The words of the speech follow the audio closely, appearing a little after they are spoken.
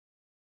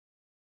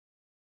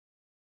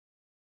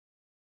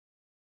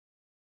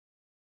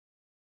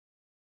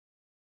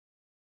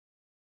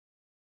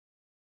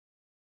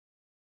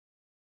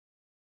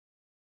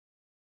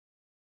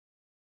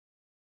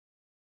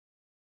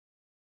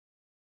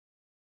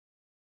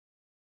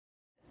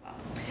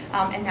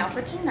And now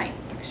for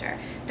tonight's lecture.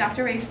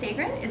 Dr. Rafe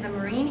Sagarin is a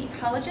marine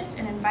ecologist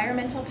and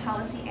environmental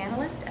policy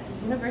analyst at the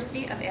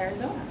University of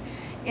Arizona.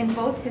 In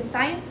both his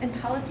science and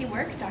policy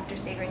work, Dr.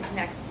 Sagarin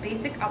connects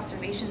basic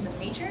observations of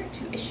nature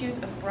to issues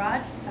of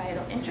broad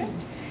societal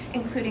interest,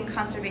 including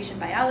conservation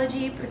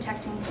biology,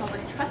 protecting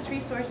public trust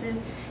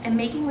resources, and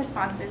making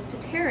responses to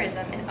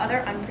terrorism and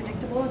other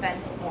unpredictable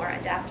events more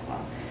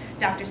adaptable.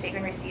 Dr.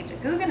 Sagarin received a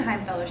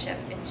Guggenheim Fellowship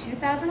in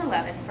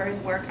 2011 for his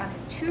work on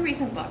his two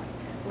recent books,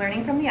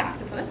 Learning from the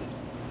Octopus,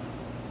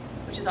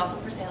 which is also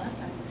for sale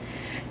outside,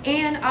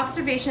 and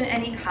Observation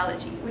and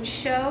Ecology, which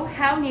show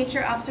how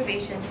nature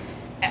observations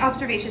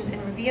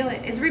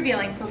is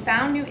revealing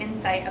profound new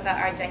insight about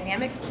our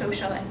dynamic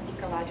social and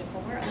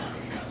ecological world.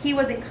 He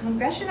was a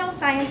Congressional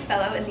Science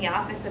Fellow in the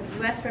Office of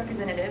U.S.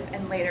 Representative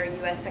and later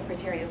U.S.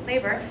 Secretary of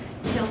Labor,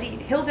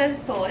 Hilda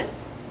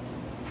Solis.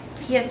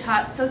 He has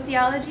taught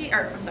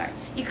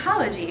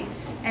ecology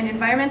and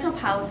environmental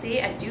policy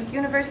at Duke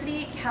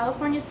University,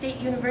 California State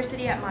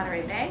University at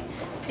Monterey Bay,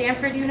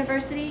 Stanford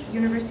University,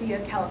 University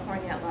of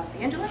California at Los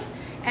Angeles,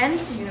 and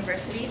the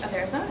University of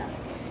Arizona.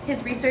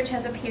 His research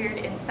has appeared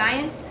in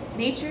Science,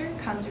 Nature,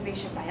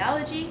 Conservation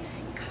Biology,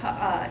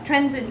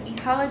 Trends in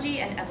Ecology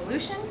and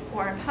Evolution,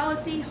 Foreign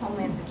Policy,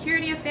 Homeland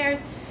Security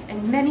Affairs,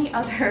 and many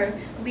other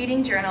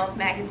leading journals,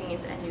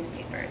 magazines, and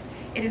newspapers.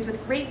 It is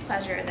with great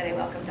pleasure that I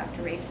welcome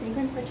Dr. Rafe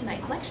Sagarin for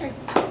tonight's lecture.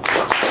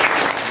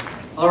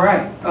 All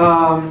right.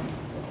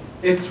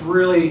 It's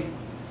really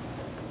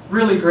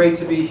great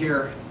to be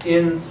here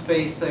in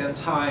space and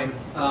time,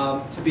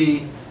 to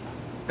be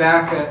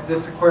back at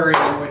this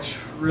aquarium, which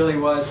really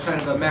was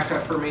kind of a mecca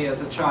for me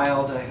as a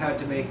child. I had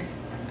to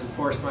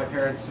force my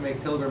parents to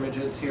make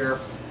pilgrimages here,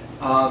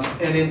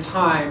 and in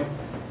time,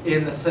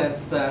 in the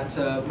sense that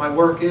my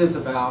work is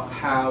about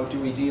how do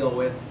we deal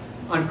with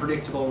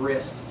unpredictable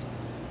risks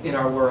in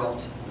our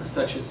world,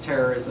 such as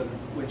terrorism,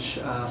 which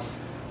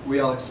we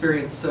all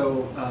experienced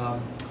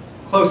so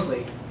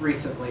closely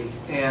recently.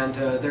 And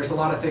there's a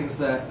lot of things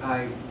that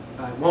I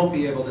won't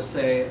be able to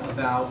say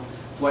about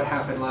what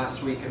happened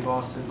last week in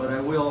Boston, but I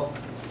will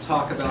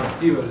talk about a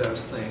few of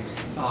those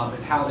things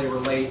and how they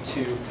relate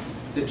to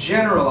the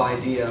general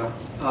idea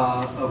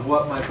of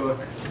what my book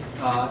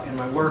and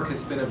my work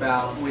has been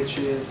about, which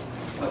is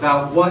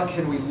about what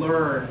can we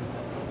learn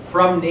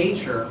from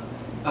nature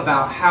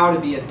about how to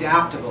be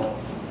adaptable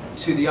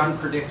to the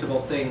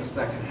unpredictable things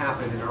that can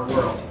happen in our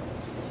world.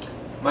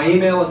 My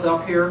email is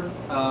up here.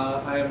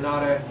 I am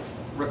not a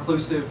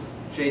reclusive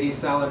J.D.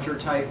 Salinger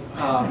type.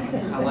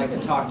 I like to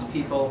talk to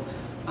people.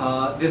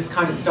 This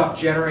kind of stuff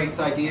generates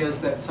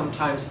ideas that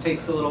sometimes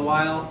takes a little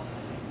while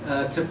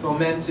to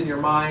foment in your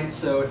mind.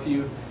 So if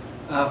you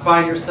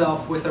find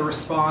yourself with a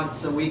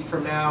response a week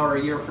from now or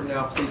a year from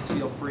now, please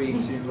feel free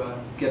to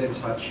get in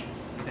touch.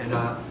 And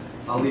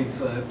I'll leave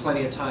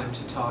plenty of time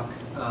to talk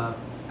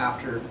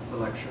after the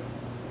lecture.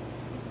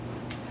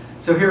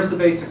 So here's the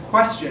basic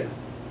question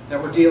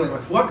that we're dealing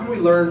with. What can we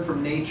learn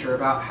from nature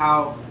about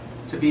how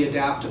to be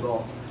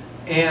adaptable?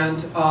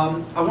 And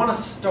I want to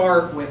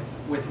start with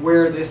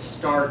where this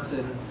starts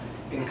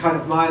in kind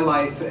of my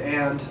life,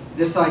 and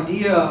this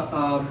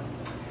idea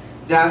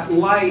that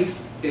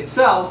life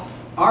itself,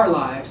 our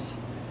lives,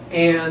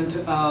 and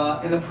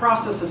the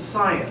process of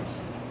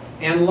science,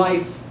 and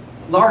life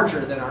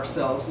larger than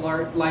ourselves,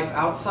 life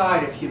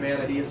outside of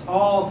humanity, is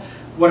all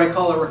what I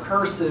call a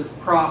recursive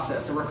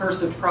process. A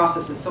recursive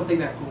process is something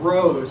that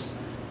grows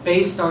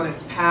based on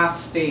its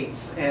past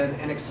states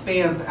and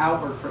expands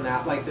outward from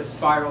that, like this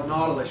spiral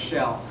nautilus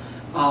shell,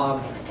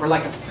 or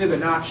like a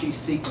Fibonacci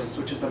sequence,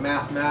 which is a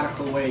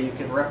mathematical way you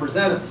can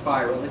represent a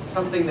spiral. It's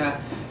something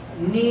that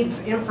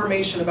needs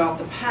information about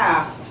the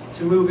past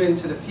to move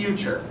into the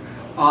future.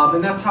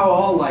 And that's how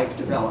all life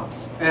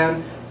develops.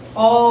 And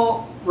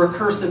all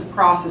recursive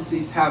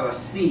processes have a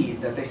seed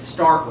that they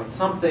start with,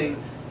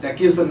 something that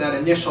gives them that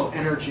initial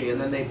energy, and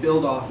then they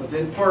build off of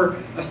it. And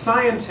for a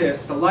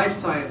scientist, a life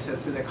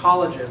scientist, an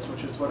ecologist,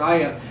 which is what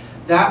I am,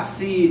 that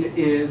seed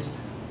is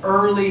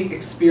early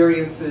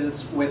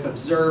experiences with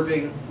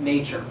observing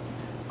nature.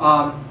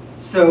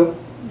 So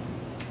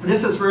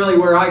this is really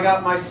where I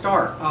got my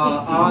start,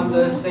 on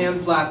the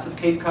sand flats of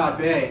Cape Cod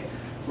Bay,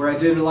 where I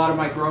did a lot of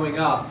my growing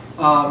up.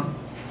 I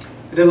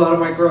did a lot of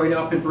my growing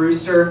up in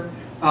Brewster,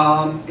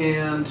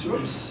 and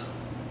oops.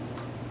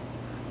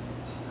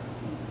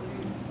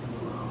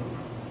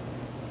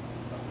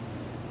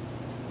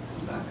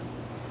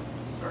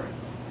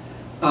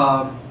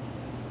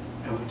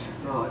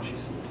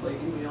 Technology's been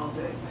plaguing me all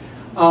day.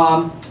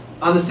 On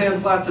the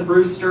sand flats of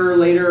Brewster,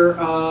 later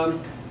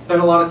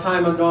spent a lot of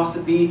time on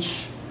Nauset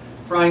Beach,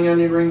 frying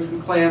onion rings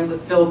and clams at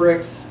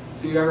Philbrick's.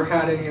 If you ever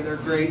had any of their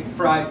great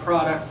fried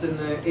products in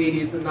the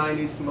 80s and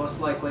 90s,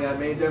 most likely I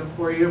made them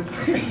for you.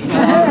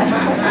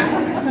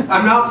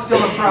 I'm not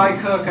still a fry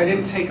cook. I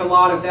didn't take a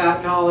lot of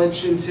that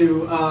knowledge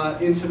into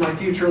my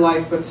future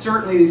life, but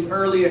certainly these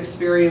early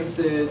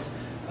experiences,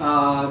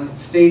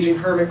 staging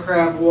hermit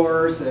crab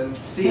wars and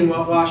seeing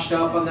what washed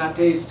up on that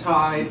day's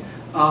tide,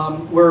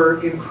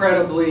 were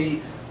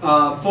incredibly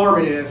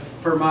formative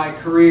for my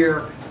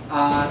career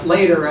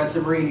later as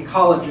a marine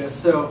ecologist.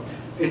 So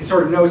it's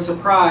sort of no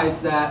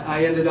surprise that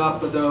I ended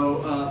up, though,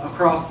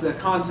 across the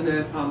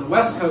continent on the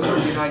west coast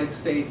of the United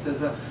States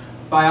as a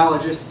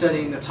biologist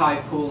studying the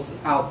tide pools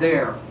out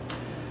there.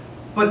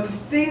 But the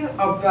thing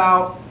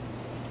about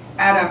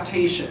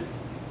adaptation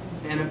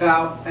and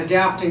about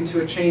adapting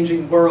to a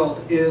changing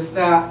world is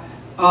that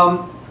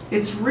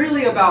it's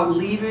really about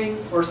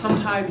leaving or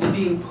sometimes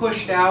being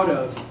pushed out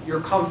of your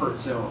comfort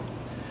zone.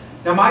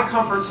 Now, my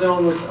comfort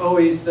zone was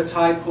always the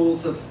tide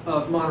pools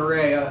of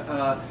Monterey.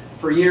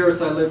 For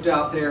years, I lived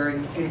out there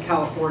in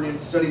California and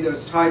studied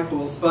those tide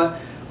pools. But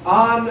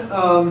on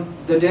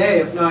the day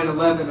of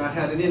 9/11, I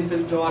had an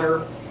infant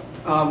daughter.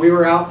 We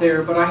were out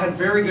there, but I had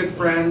very good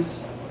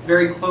friends,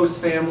 very close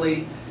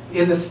family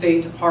in the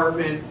State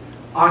Department,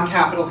 on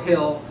Capitol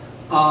Hill,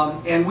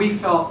 and we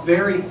felt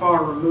very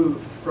far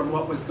removed from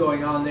what was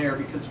going on there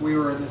because we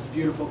were in this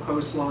beautiful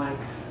coastline.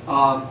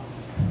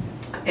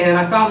 And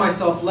I found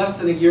myself less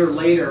than a year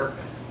later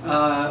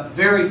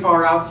very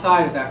far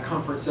outside of that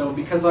comfort zone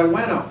because I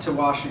went up to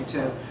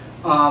Washington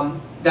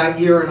that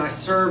year and I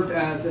served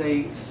as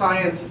a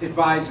science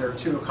advisor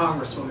to a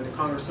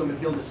Congresswoman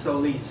Hilda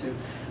Solis,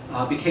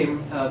 who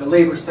became the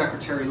Labor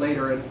Secretary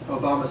later in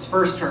Obama's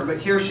first term. But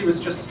here she was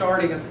just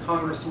starting as a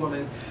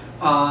Congresswoman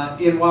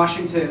in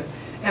Washington.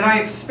 And I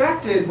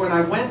expected when I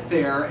went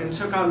there and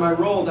took on my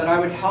role that I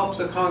would help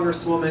the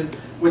Congresswoman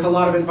with a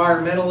lot of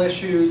environmental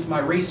issues. My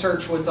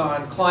research was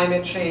on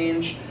climate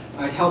change.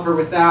 I'd help her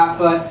with that.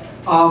 But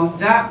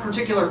that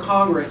particular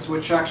Congress,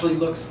 which actually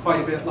looks quite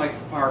a bit like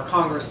our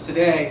Congress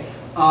today,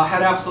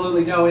 had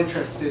absolutely no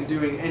interest in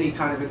doing any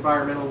kind of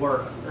environmental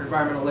work or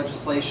environmental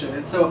legislation.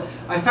 And so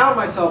I found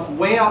myself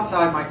way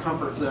outside my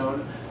comfort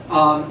zone,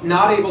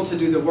 not able to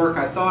do the work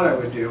I thought I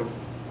would do.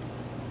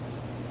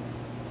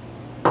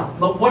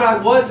 But what I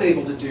was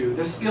able to do,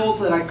 the skills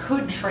that I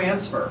could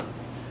transfer,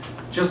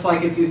 just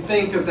like if you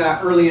think of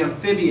that early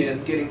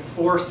amphibian getting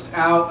forced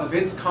out of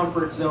its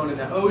comfort zone in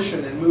the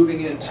ocean and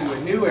moving into a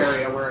new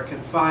area where it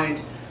can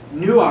find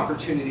new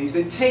opportunities,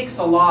 it takes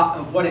a lot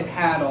of what it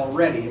had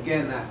already.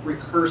 Again, that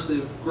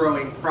recursive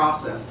growing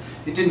process.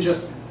 It didn't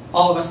just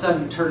all of a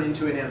sudden turn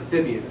into an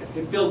amphibian.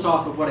 It built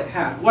off of what it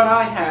had. What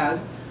I had,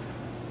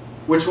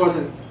 which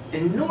wasn't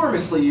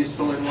enormously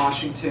useful in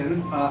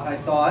Washington, I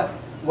thought,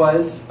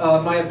 was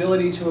my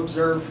ability to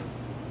observe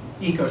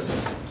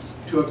ecosystems,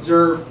 to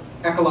observe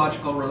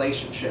ecological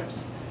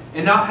relationships.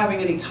 And not having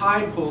any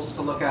tide pools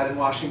to look at in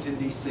Washington,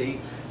 D.C.,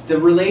 the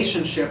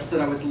relationships that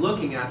I was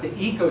looking at, the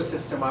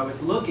ecosystem I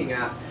was looking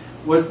at,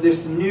 was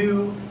this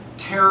new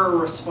terror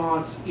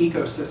response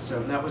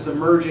ecosystem that was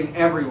emerging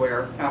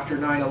everywhere after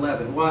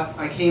 9/11, what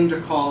I came to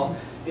call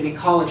an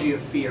ecology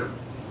of fear.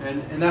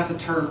 And that's a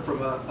term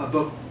from a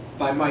book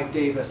by Mike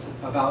Davis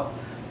about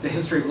the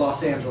history of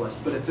Los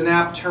Angeles, but it's an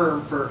apt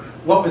term for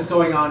what was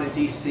going on in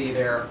DC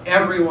there.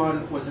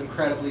 Everyone was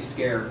incredibly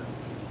scared.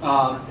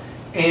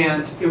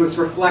 And it was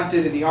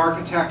reflected in the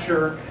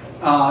architecture,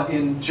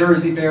 in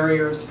Jersey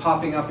barriers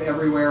popping up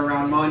everywhere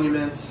around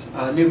monuments,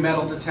 new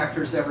metal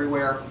detectors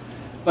everywhere.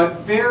 But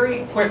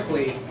very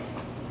quickly,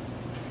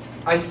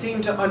 I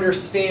seemed to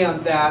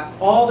understand that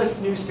all this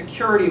new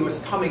security was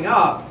coming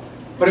up,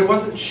 but it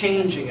wasn't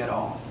changing at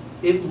all.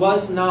 It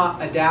was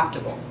not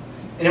adaptable.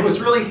 And it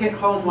was really hit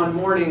home one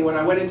morning when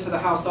I went into the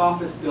House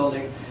office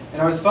building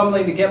and I was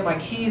fumbling to get my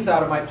keys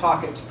out of my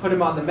pocket to put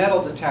them on the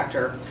metal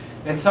detector.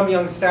 And some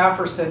young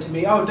staffer said to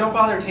me, "Oh, don't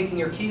bother taking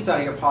your keys out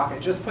of your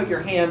pocket. Just put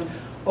your hand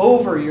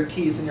over your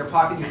keys in your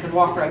pocket. You can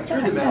walk right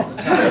through the metal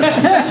detector."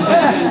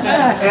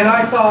 And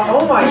I thought,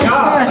 oh my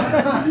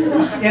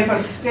God, if a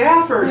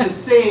staffer to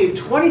save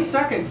 20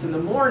 seconds in the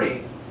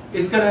morning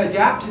is going to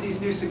adapt to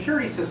these new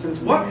security systems,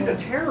 what could a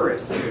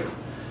terrorist do?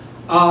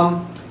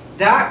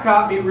 That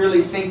got me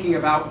really thinking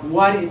about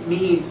what it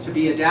means to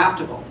be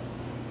adaptable.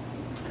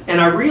 And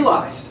I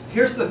realized,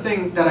 here's the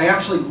thing that I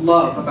actually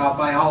love about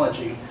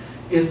biology,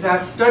 is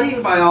that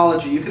studying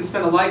biology, you can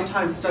spend a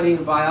lifetime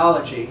studying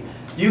biology,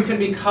 you can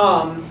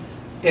become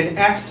an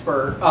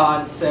expert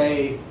on,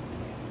 say,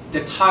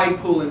 the tide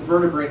pool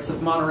invertebrates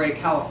of Monterey,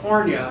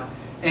 California,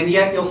 and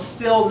yet you'll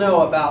still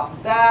know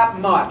about that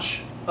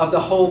much of the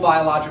whole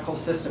biological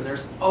system.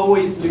 There's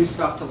always new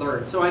stuff to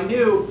learn. So I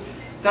knew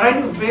that I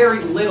knew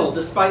very little,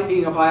 despite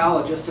being a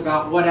biologist,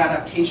 about what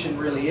adaptation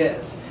really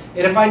is.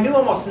 And if I knew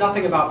almost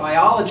nothing about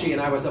biology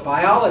and I was a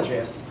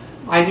biologist,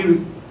 I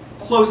knew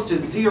close to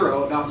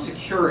zero about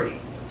security.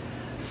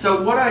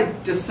 So what I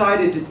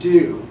decided to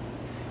do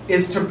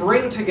is to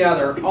bring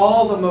together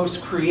all the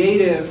most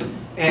creative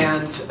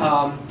and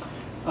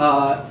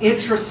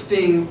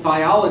interesting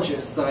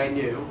biologists that I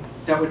knew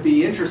that would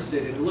be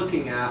interested in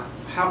looking at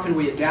how can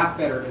we adapt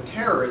better to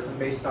terrorism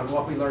based on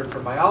what we learned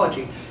from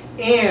biology,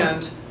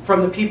 and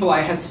from the people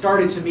I had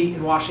started to meet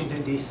in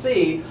Washington,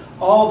 D.C.,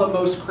 all the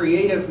most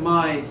creative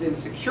minds in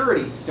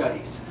security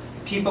studies,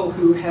 people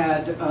who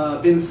had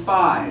been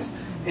spies,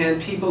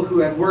 and people who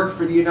had worked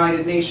for the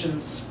United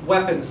Nations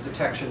weapons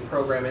detection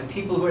program, and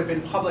people who had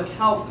been public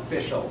health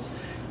officials.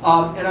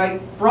 And I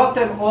brought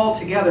them all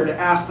together to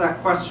ask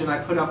that question I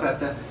put up at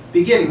the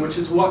beginning, which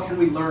is what can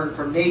we learn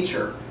from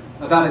nature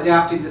about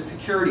adapting to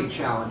security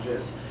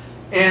challenges.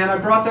 And I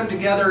brought them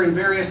together in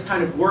various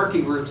kind of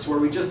working groups where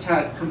we just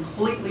had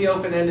completely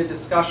open-ended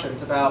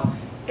discussions about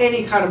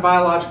any kind of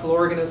biological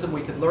organism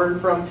we could learn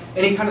from,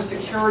 any kind of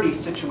security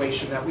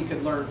situation that we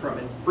could learn from,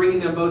 and bringing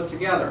them both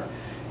together.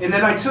 And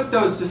then I took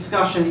those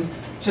discussions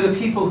to the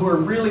people who are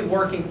really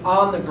working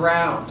on the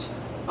ground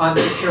on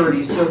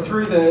security. So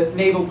through the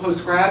Naval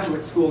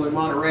Postgraduate School in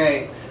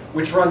Monterey,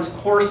 which runs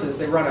courses,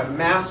 they run a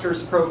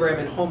master's program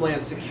in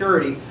Homeland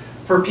Security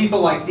for people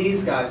like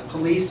these guys,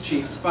 police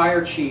chiefs,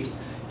 fire chiefs,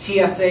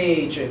 TSA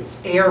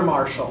agents, air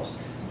marshals,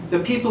 the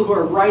people who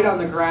are right on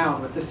the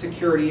ground with the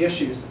security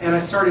issues. And I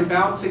started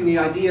bouncing the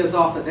ideas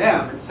off of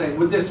them and saying,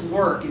 would this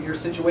work in your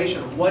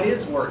situation? What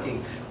is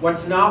working?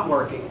 What's not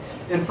working?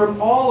 And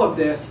from all of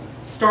this,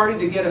 starting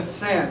to get a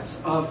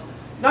sense of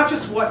not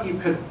just what you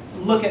could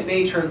look at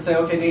nature and say,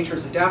 okay, nature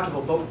is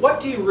adaptable, but what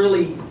do you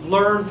really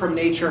learn from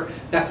nature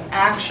that's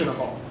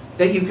actionable,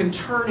 that you can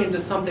turn into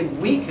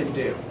something we can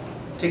do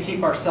to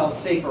keep ourselves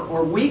safer,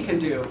 or we can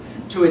do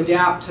to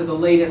adapt to the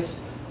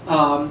latest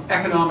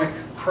economic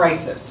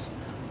crisis,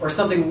 or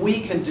something we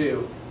can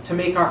do to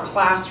make our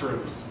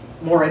classrooms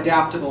more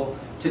adaptable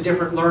to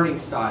different learning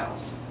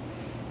styles.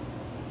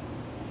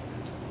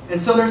 And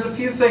so there's a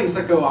few things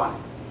that go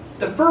on.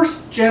 The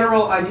first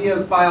general idea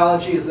of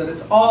biology is that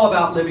it's all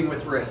about living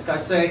with risk. I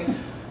say,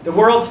 the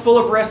world's full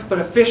of risk, but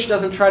a fish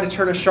doesn't try to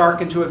turn a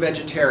shark into a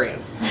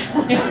vegetarian.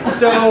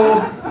 So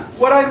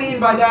what I mean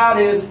by that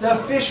is the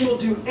fish will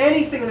do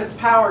anything in its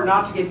power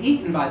not to get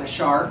eaten by the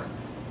shark.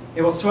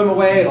 It will swim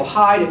away, it'll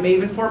hide, it may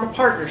even form a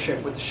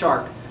partnership with the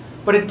shark.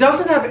 But it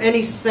doesn't have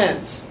any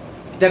sense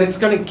that it's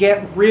going to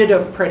get rid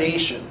of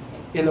predation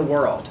in the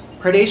world.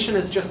 Predation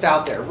is just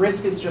out there.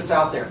 Risk is just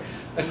out there.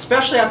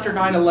 Especially after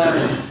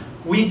 9/11,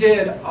 we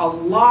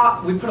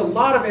put a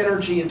lot of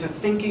energy into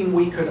thinking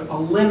we could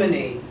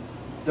eliminate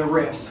the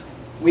risk.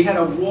 We had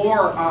a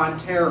war on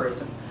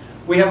terrorism.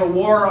 We have a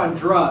war on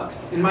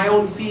drugs. In my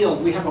own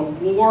field, we have a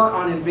war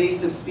on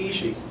invasive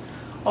species.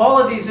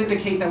 All of these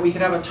indicate that we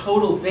could have a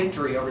total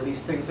victory over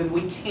these things, and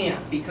we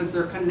can't because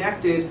they're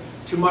connected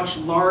to much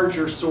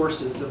larger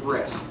sources of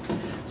risk.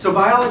 So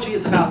biology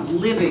is about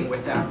living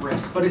with that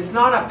risk, but it's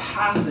not a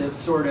passive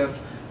sort of,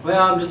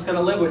 well, I'm just going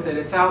to live with it,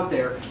 it's out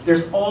there.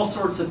 There's all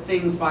sorts of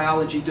things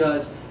biology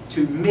does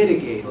to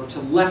mitigate or to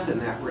lessen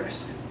that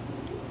risk.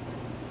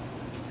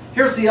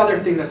 Here's the other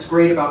thing that's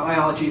great about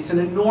biology. It's an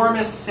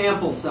enormous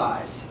sample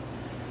size.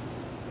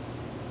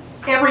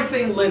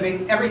 Everything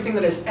living, everything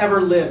that has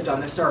ever lived on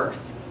this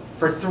earth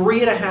for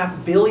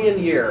 3.5 billion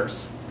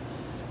years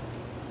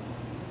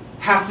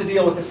has to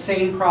deal with the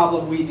same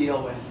problem we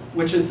deal with,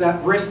 which is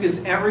that risk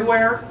is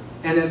everywhere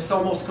and it's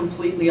almost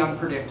completely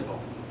unpredictable.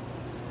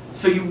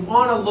 So you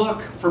want to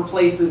look for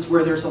places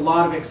where there's a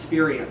lot of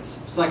experience.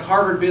 It's like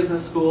Harvard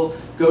Business School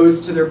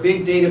goes to their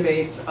big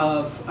database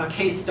of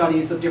case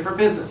studies of different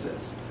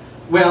businesses.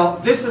 Well,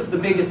 this is the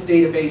biggest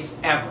database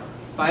ever.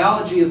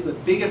 Biology is the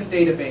biggest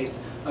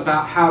database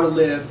about how to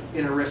live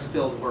in a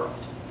risk-filled world.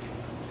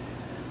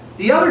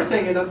 The other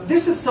thing, and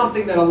this is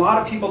something that a lot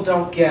of people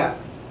don't get,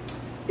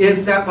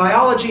 is that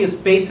biology is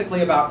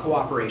basically about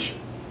cooperation.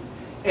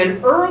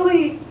 And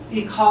early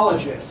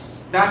ecologists,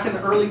 back in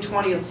the early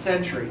 20th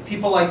century,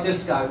 people like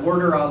this guy,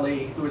 Warder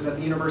Ali, who was at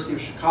the University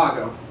of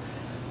Chicago,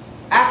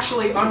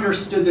 actually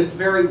understood this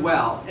very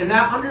well. And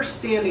that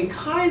understanding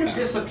kind of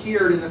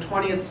disappeared in the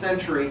 20th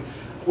century,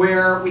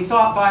 where we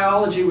thought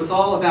biology was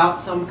all about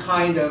some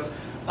kind of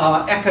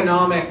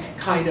economic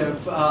kind of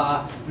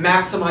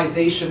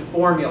maximization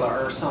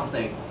formula or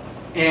something.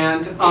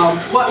 And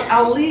what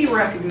Ali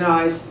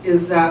recognized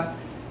is that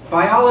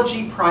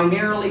biology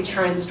primarily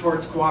trends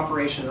towards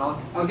cooperation.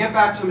 I'll get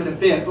back to him in a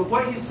bit, but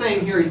what he's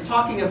saying here, he's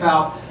talking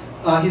about,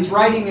 he's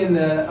writing in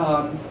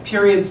the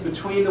periods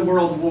between the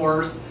world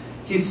wars,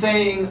 he's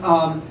saying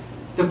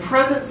the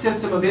present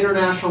system of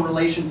international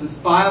relations is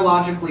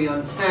biologically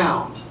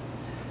unsound.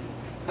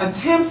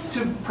 Attempts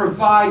to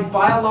provide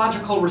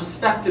biological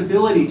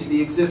respectability to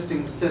the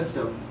existing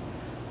system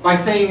by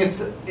saying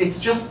it's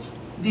just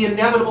the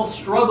inevitable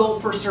struggle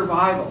for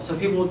survival. So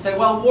people would say,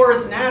 well, war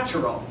is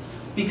natural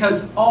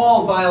because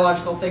all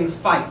biological things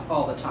fight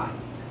all the time.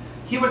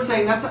 He was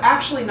saying that's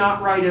actually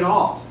not right at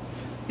all,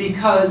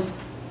 because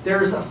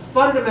there's a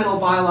fundamental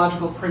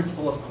biological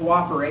principle of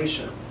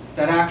cooperation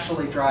that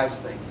actually drives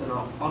things, and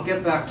I'll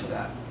get back to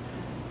that.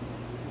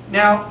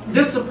 Now,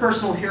 this is a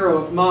personal hero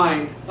of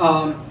mine,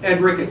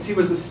 Ed Ricketts. He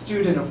was a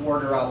student of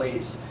Warder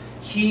Ali's.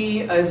 He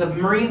is a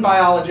marine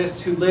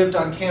biologist who lived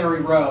on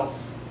Cannery Row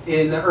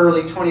in the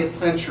early 20th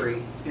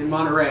century in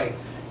Monterey.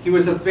 He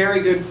was a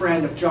very good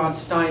friend of John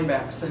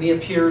Steinbeck's, and he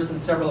appears in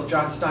several of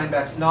John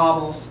Steinbeck's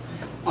novels.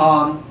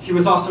 He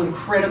was also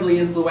incredibly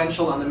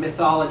influential on the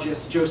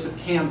mythologist Joseph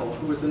Campbell,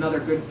 who was another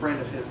good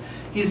friend of his.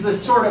 He's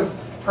this sort of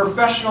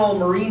professional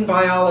marine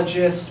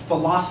biologist,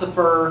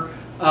 philosopher,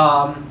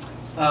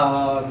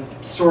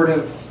 sort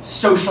of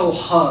social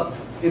hub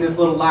in his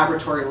little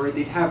laboratory where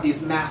they'd have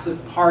these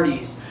massive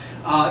parties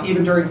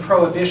Even during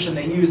Prohibition,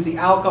 they used the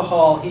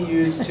alcohol he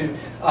used to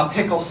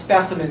pickle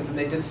specimens, and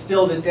they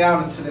distilled it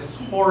down into this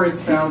horrid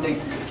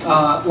sounding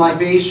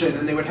libation,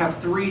 and they would have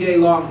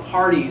 3-day-long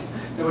parties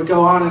that would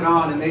go on,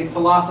 and they'd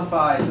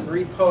philosophize and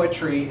read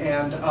poetry,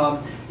 and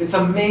it's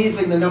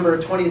amazing the number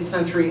of 20th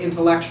century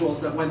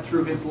intellectuals that went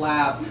through his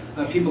lab,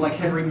 people like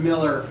Henry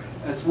Miller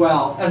as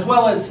well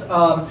as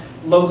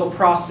local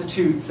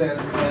prostitutes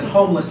and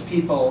homeless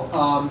people,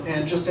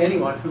 and just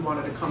anyone who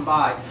wanted to come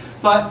by.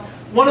 But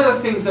one of the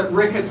things that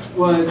Ricketts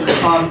was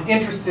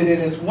interested in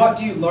is, what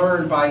do you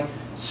learn by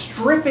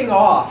stripping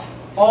off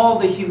all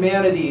the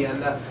humanity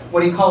and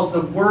what he calls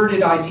the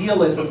worded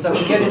idealisms that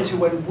we get into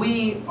when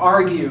we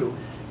argue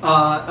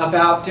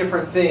about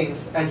different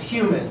things as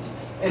humans.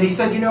 And he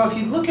said, you know, if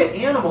you look at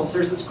animals,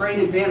 there's this great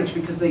advantage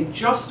because they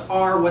just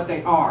are what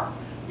they are.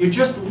 You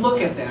just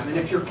look at them, and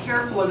if you're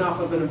careful enough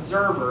of an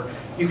observer,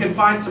 you can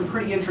find some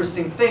pretty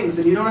interesting things,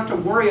 and you don't have to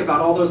worry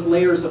about all those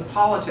layers of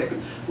politics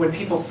when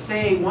people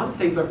say one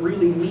thing but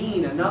really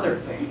mean another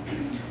thing.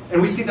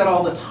 And we see that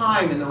all the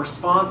time in the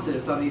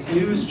responses on these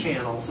news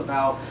channels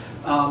about,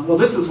 well,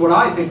 this is what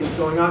I think is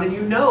going on, and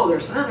you know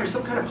there's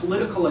some kind of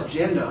political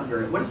agenda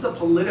under it. What is the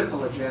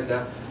political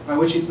agenda by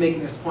which he's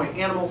making this point?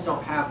 Animals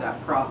don't have that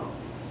problem.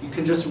 You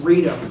can just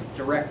read them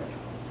directly.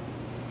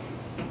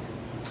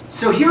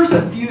 So here's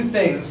a few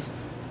things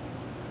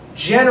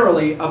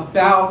generally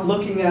about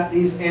looking at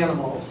these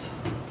animals.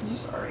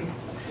 Sorry.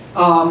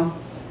 Let's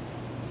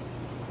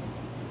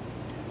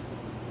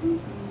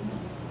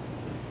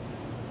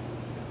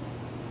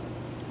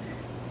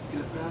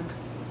get it back.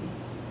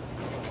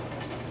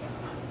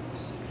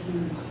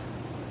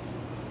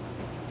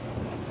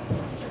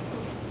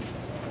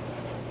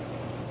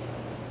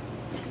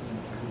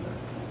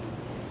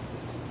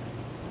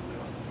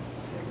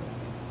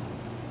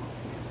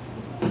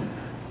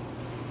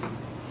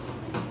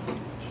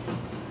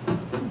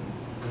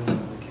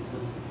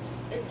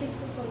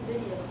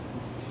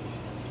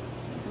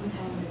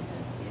 Sometimes it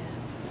does, yeah.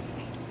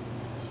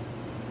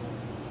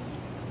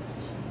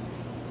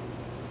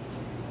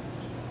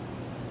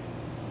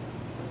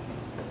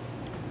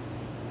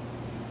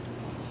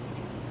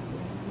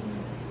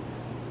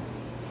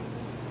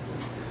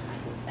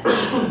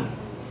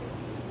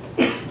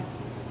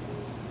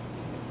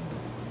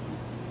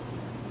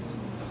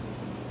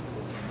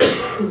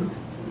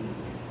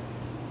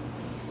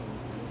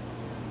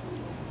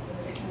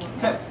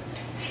 Okay.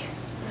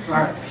 All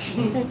right.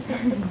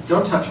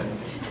 Don't touch anything.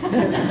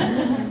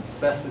 It's the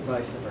best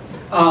advice ever.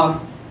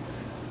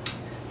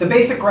 The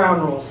basic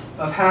ground rules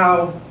of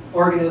how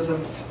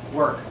organisms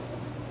work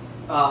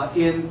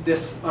in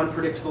this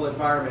unpredictable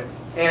environment.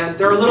 And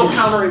they're a little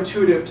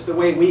counterintuitive to the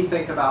way we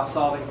think about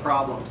solving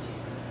problems.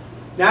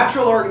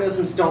 Natural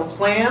organisms don't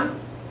plan,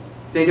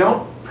 they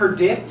don't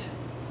predict,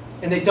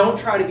 and they don't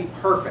try to be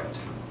perfect.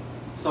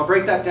 So I'll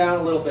break that down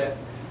a little bit.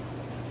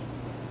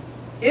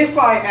 If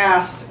I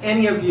asked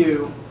any of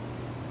you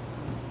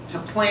to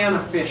plan a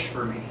fish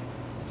for me,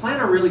 plan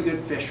a really good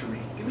fish for me,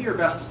 give me your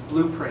best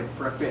blueprint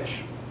for a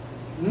fish,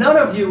 none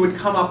of you would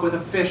come up with a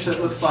fish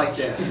that looks like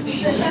this.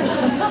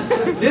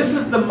 This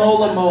is the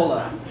mola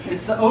mola.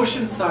 It's the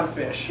ocean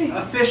sunfish.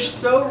 A fish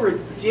so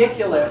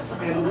ridiculous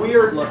and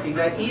weird looking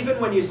that even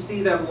when you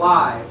see them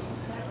live,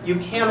 you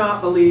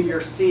cannot believe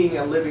you're seeing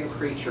a living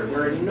creature.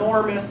 They're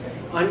enormous,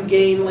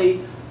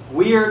 ungainly,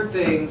 weird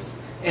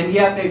things, and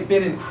yet they've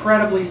been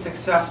incredibly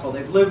successful.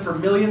 They've lived for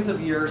millions of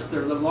years.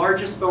 They're the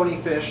largest bony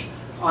fish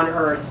on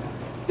Earth.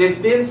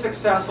 They've been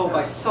successful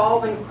by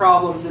solving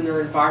problems in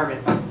their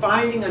environment, by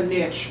finding a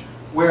niche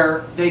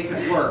where they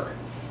could work.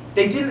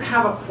 They didn't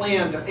have a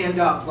plan to end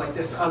up like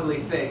this ugly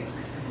thing,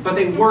 but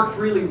they work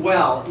really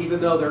well even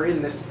though they're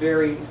in this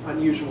very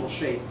unusual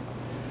shape.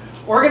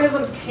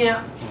 Organisms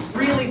can't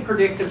really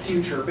predict the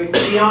future, but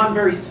beyond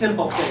very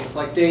simple things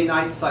like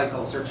day-night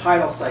cycles or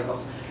tidal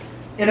cycles.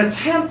 An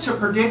attempt to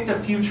predict the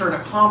future in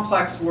a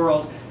complex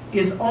world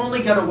is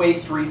only going to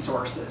waste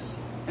resources,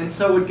 and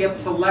so would get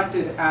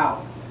selected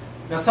out.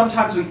 Now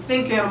sometimes we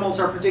think animals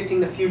are predicting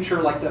the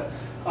future, like the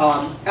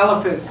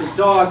elephants and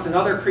dogs and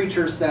other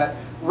creatures that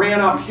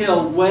ran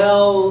uphill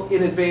well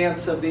in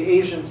advance of the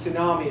Asian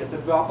tsunami, of the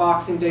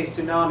Boxing Day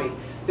tsunami.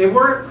 They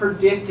weren't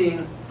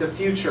predicting the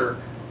future.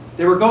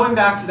 They were going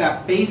back to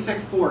that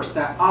basic force,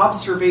 that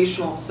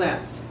observational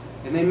sense,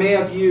 and they may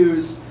have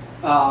used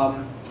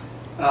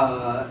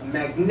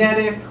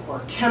magnetic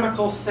or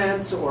chemical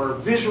sense or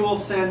visual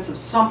sense of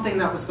something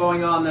that was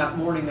going on that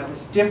morning that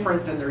was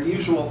different than their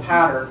usual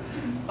pattern,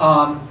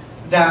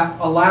 that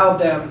allowed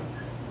them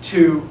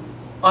to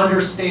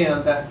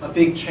understand that a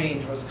big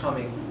change was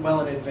coming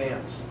well in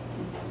advance.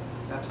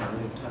 That time I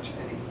didn't touch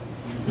anything.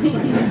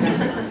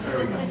 There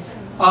we go.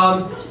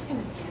 I'm just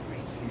going to stand right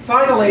here.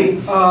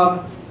 Finally,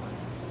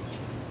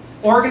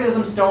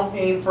 organisms don't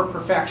aim for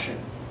perfection.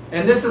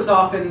 And this is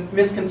often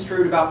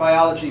misconstrued about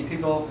biology.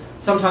 People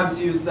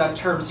sometimes use that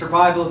term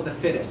survival of the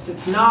fittest.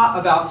 It's not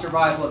about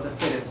survival of the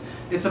fittest.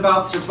 It's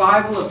about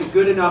survival of the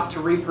good enough to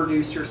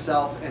reproduce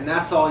yourself, and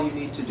that's all you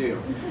need to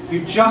do.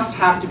 You just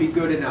have to be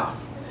good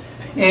enough.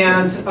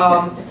 And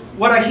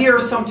what I hear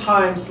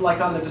sometimes,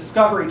 like on the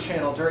Discovery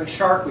Channel during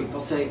Shark Week, they'll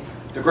say,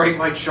 the great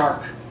white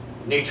shark,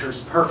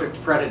 nature's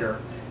perfect predator.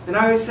 And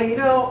I always say, you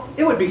know,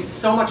 it would be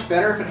so much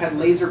better if it had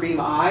laser beam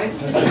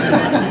eyes.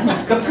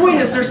 The point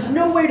is, there's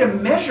no way to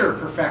measure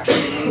perfection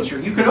in nature.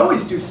 You could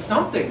always do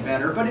something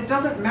better, but it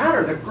doesn't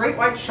matter. The great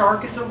white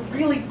shark is a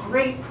really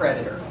great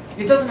predator.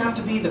 It doesn't have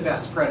to be the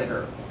best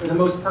predator or the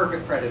most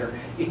perfect predator.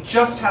 It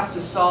just has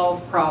to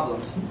solve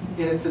problems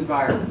in its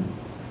environment.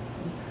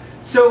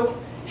 So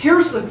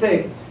here's the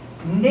thing.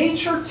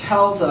 Nature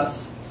tells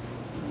us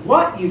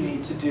what you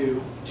need to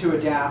do to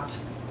adapt,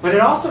 but it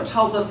also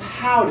tells us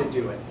how to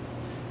do it.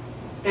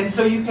 And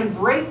so you can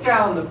break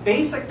down the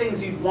basic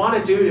things you'd want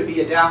to do to be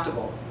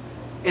adaptable,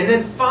 and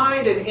then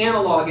find an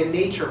analog in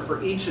nature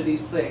for each of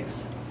these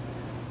things.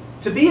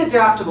 To be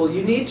adaptable,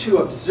 you need to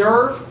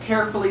observe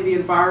carefully the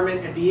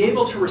environment and be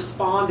able to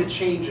respond to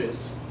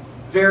changes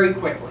very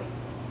quickly.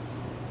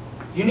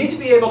 You need to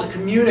be able to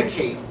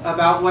communicate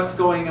about what's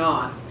going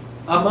on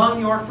among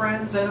your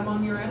friends and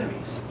among your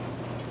enemies.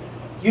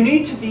 You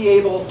need to be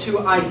able to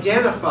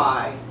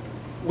identify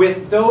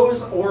with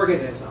those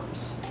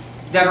organisms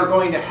that are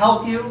going to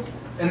help you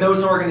and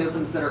those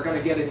organisms that are going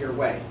to get in your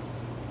way.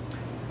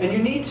 And you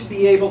need to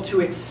be able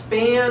to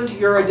expand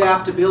your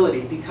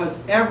adaptability,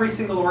 because every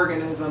single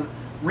organism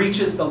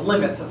reaches the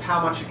limits of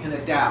how much it can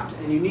adapt,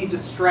 and you need to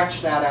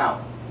stretch that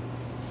out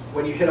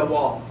when you hit a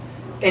wall.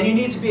 And you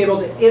need to be able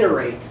to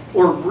iterate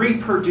or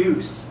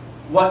reproduce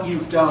what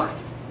you've done.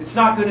 It's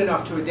not good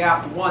enough to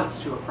adapt once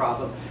to a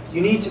problem.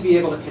 You need to be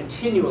able to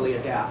continually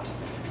adapt.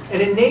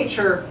 And in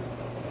nature,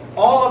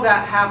 all of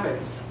that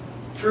happens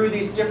through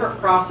these different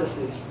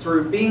processes,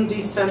 through being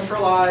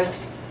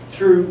decentralized,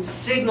 through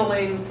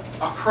signaling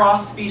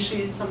across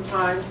species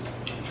sometimes,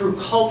 through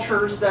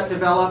cultures that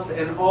develop,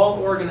 and all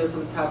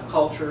organisms have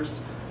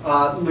cultures,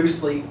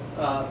 loosely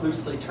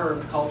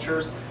termed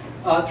cultures,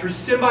 through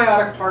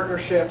symbiotic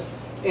partnerships,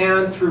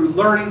 and through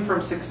learning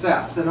from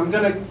success. And I'm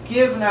going to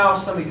give now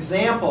some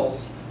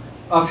examples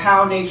of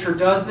how nature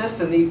does this,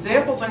 and the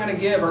examples I'm going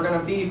to give are going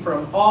to be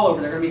from all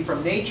over. They're going to be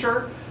from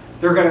nature,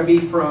 they're going to be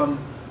from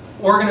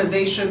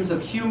organizations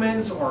of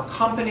humans or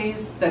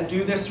companies that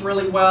do this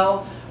really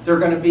well. They're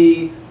going to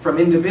be from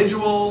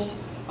individuals,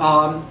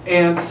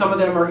 and some of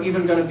them are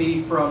even going to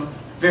be from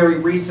very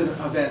recent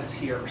events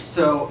here.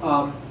 So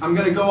I'm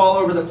going to go all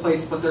over the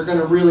place, but they're going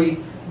to really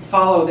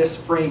follow this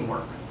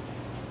framework.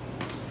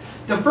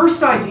 The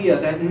first idea,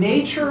 that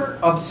nature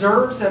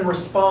observes and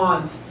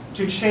responds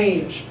to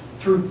change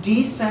through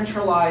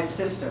decentralized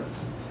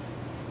systems,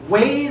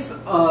 ways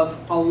of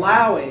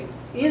allowing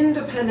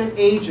independent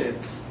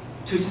agents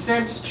to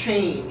sense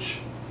change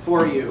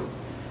for you.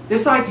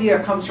 This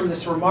idea comes from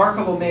this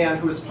remarkable man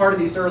who was part of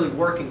these early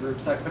working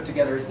groups I put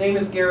together. His name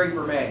is Gary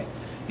Vermeer.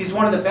 He's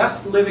one of the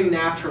best living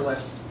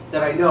naturalists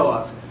that I know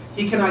of.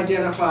 He can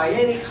identify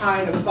any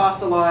kind of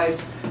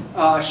fossilized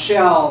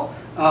shell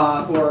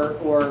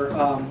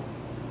or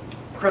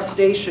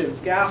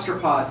crustaceans,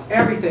 gastropods,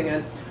 everything,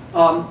 and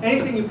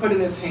anything you put in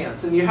his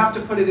hands. And you have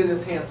to put it in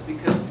his hands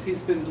because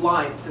he's been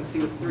blind since he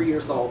was 3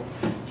 years old.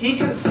 He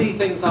can see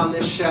things on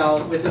this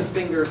shell with his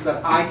fingers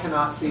that I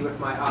cannot see with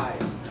my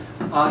eyes.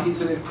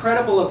 He's an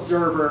incredible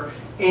observer,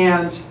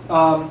 and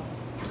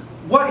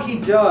what he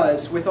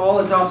does with all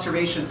his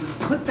observations is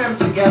put them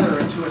together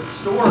into a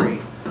story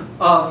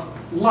of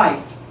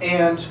life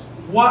and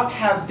what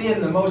have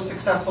been the most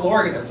successful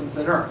organisms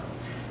on Earth.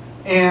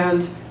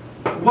 And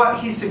what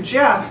he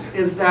suggests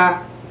is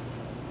that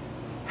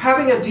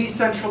having a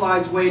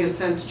decentralized way to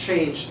sense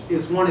change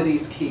is one of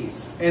these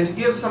keys. And to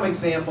give some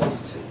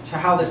examples to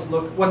how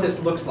what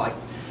this looks like.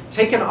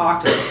 Take an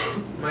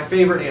octopus, my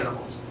favorite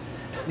animals.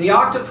 The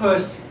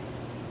octopus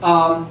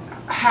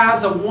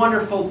has a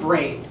wonderful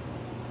brain.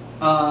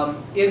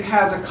 It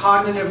has a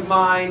cognitive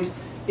mind.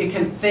 It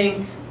can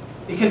think.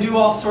 It can do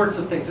all sorts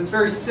of things. It's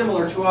very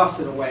similar to us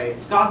in a way.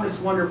 It's got this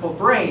wonderful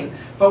brain,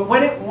 but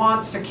when it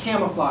wants to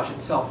camouflage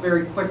itself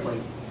very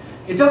quickly,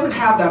 it doesn't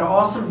have that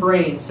awesome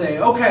brain say,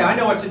 okay, I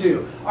know what to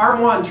do.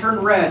 Arm 1, turn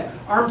red.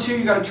 Arm 2,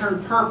 you got to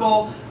turn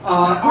purple.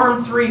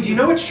 Arm 3, do you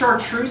know what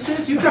chartreuse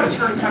is? You've got to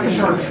turn kind of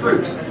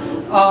chartreuse.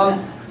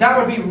 That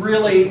would be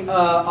really a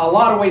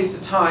lot of waste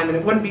of time, and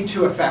it wouldn't be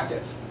too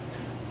effective.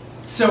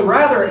 So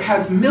rather, it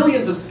has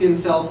millions of skin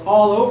cells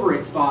all over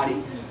its body,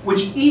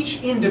 which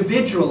each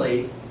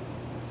individually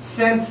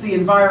sense the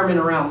environment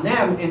around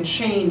them and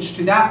change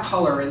to that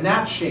color and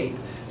that shape,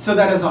 so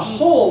that as a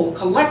whole,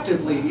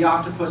 collectively, the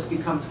octopus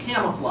becomes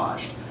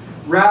camouflaged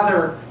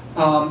rather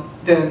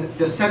than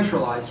the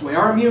centralized way.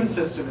 Our immune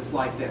system is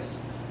like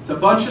this. It's a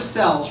bunch of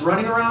cells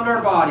running around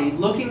our body,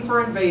 looking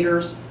for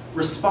invaders,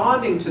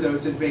 responding to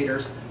those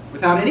invaders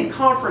without any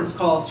conference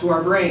calls to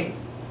our brain.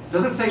 It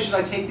doesn't say, should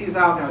I take these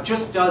out now? It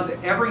just does it.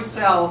 Every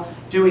cell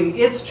doing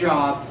its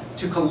job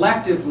to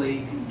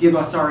collectively give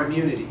us our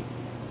immunity.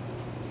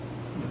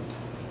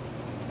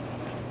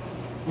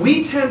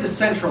 We tend to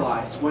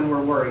centralize when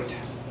we're worried.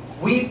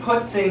 We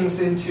put things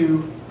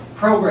into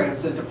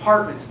programs and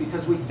departments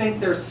because we think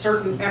there's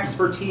certain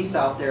expertise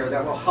out there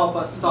that will help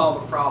us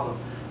solve a problem.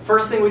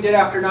 First thing we did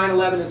after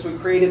 9/11 is we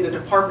created the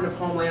Department of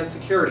Homeland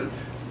Security.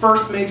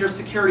 First major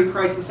security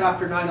crisis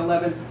after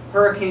 9/11,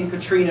 Hurricane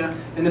Katrina,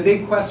 and the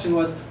big question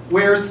was,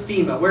 where's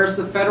FEMA? Where's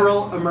the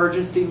Federal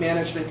Emergency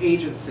Management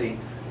Agency?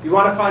 You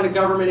want to find a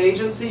government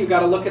agency, you've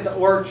got to look at the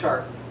org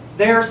chart.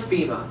 There's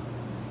FEMA.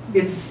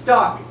 It's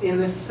stuck in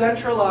this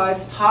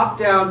centralized,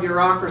 top-down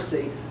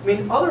bureaucracy. I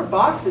mean, other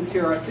boxes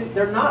here,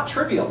 they're not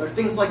trivial. They're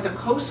things like the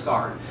Coast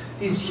Guard.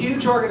 These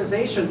huge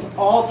organizations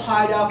all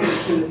tied up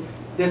into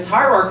this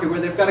hierarchy where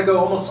they've got to go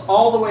almost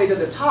all the way to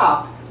the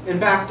top and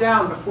back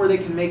down before they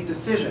can make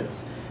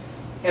decisions.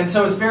 And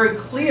so it's very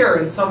clear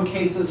in some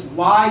cases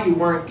why you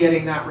weren't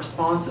getting that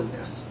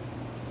responsiveness.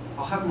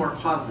 I'll have more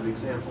positive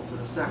examples in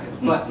a second.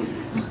 But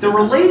the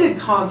related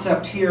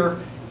concept here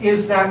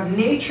is that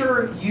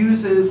nature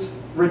uses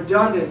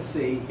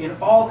redundancy in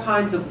all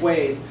kinds of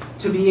ways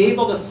to be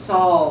able to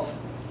solve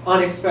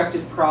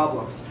unexpected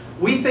problems.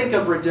 We think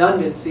of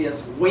redundancy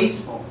as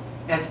wasteful,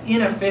 as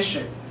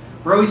inefficient.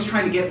 We're always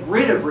trying to get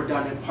rid of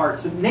redundant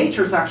parts, but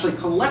nature's actually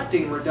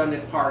collecting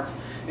redundant parts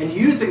and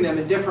using them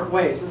in different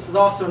ways. This is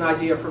also an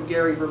idea from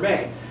Gary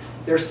Vermeer.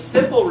 There's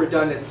simple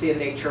redundancy in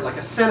nature, like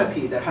a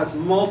centipede that has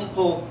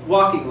multiple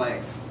walking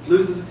legs.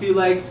 Loses a few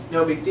legs,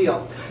 no big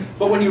deal.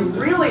 But when you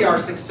really are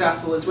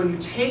successful is when you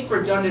take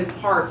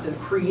redundant parts and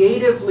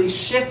creatively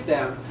shift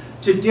them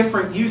to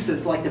different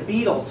uses, like the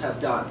beetles have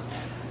done.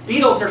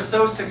 Beetles are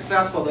so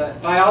successful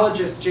that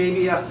biologist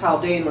J.B.S.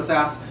 Haldane was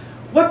asked,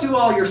 "What do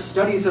all your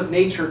studies of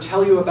nature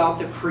tell you about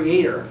the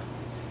Creator?"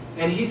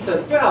 And he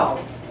said, "Well,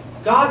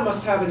 God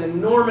must have an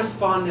enormous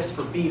fondness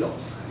for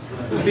beetles,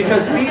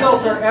 because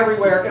beetles are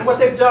everywhere." And what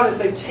they've done is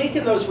they've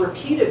taken those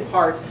repeated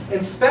parts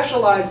and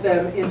specialized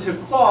them into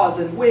claws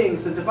and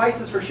wings and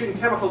devices for shooting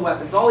chemical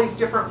weapons, all these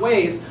different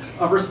ways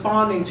of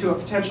responding to a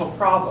potential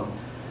problem.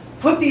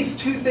 Put these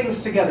two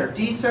things together,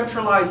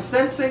 decentralized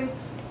sensing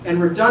and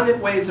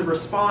redundant ways of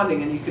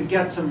responding, and you can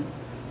get some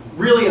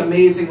really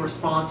amazing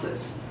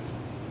responses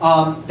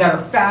that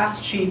are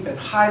fast, cheap, and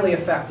highly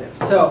effective.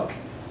 So,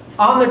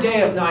 on the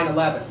day of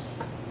 9/11,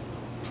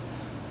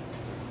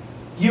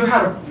 you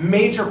had a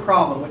major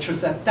problem, which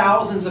was that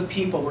thousands of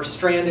people were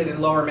stranded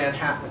in Lower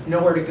Manhattan with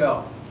nowhere to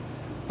go.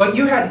 But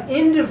you had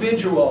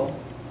individual,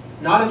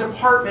 not a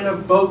department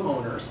of boat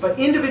owners, but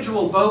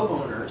individual boat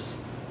owners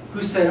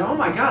who said, "Oh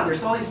my God,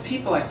 there's all these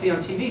people I see on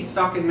TV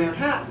stuck in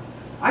Manhattan.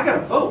 I got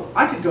a boat.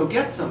 I could go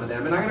get some of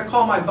them, and I'm going to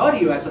call my buddy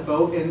who has a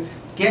boat and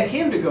get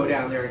him to go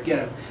down there and get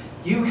them."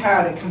 You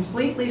had a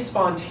completely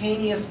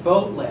spontaneous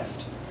boat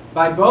lift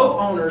by boat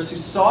owners who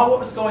saw what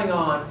was going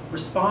on,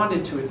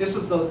 responded to it. This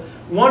was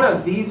one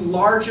of the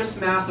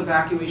largest mass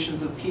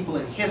evacuations of people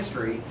in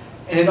history,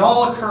 and it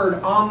all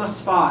occurred on the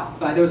spot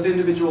by those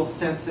individuals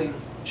sensing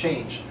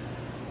change.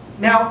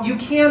 Now, you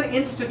can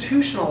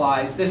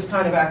institutionalize this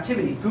kind of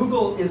activity.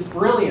 Google is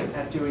brilliant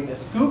at doing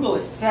this. Google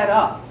is set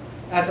up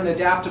as an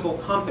adaptable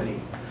company.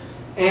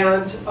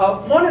 And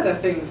one of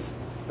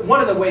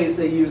the ways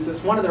they use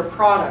this, one of their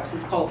products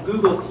is called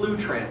Google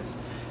FluTrans.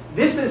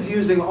 This is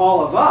using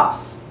all of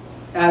us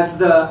as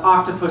the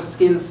octopus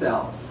skin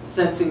cells,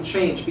 sensing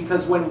change.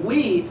 Because when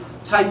we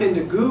type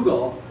into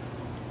Google,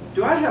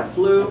 do I have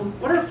flu?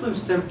 What are flu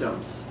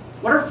symptoms?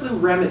 What are flu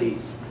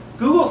remedies?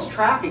 Google's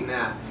tracking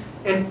that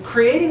and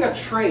creating a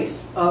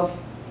trace of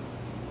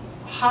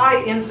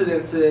high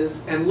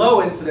incidences and low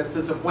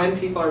incidences of when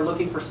people are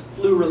looking for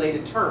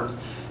flu-related terms.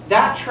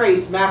 That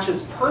trace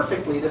matches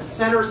perfectly the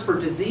Centers for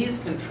Disease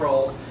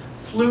Control's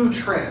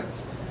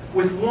FluTrans,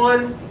 with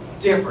one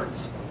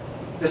difference.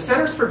 The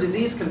Centers for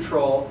Disease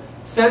Control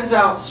sends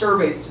out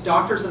surveys to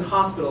doctors and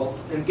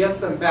hospitals and gets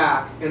them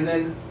back, and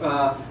then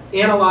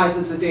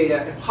analyzes the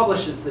data and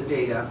publishes the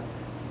data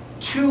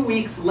 2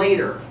 weeks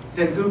later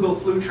than Google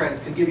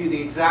FluTrans can give you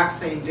the exact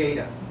same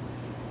data.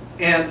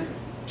 And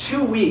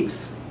 2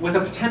 weeks with a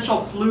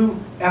potential flu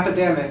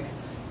epidemic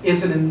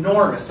is an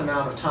enormous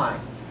amount of time.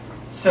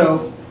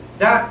 So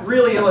that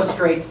really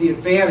illustrates the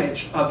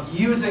advantage of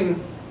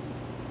using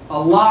a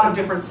lot of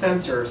different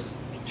sensors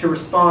to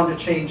respond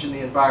to change in the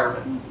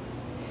environment.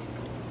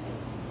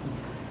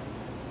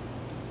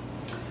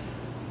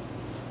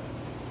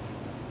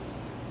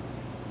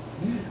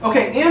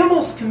 Okay,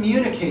 animals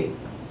communicate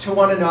to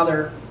one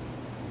another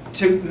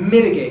to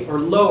mitigate or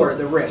lower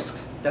the risk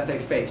that they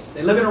face.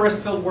 They live in a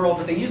risk-filled world,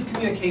 but they use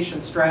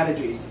communication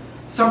strategies,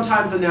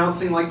 sometimes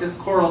announcing, like this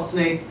coral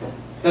snake,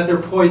 that they're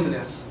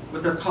poisonous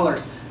with their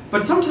colors,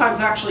 but sometimes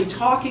actually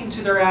talking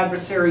to their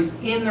adversaries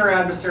in their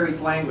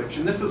adversaries' language.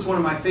 And this is one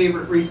of my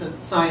favorite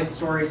recent science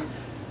stories.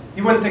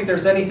 You wouldn't think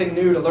there's anything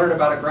new to learn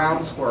about a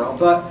ground squirrel,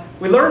 but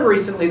we learned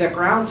recently that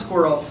ground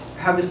squirrels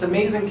have this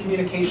amazing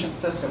communication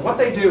system. What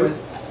they do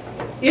is,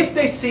 if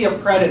they see a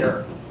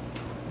predator,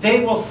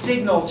 they will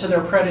signal to their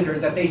predator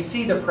that they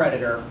see the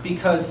predator,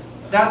 because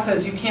that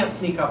says, you can't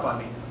sneak up on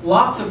me.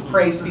 Lots of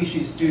prey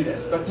species do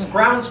this, but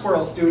ground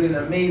squirrels do it in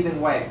an amazing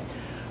way.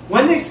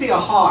 When they see a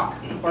hawk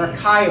or a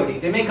coyote,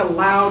 they make a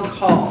loud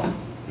call. And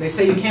they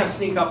say, you can't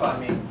sneak up on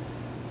me.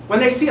 When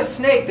they see a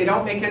snake, they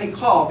don't make any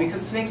call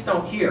because snakes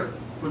don't hear.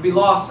 would be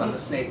lost on the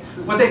snake.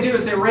 What they do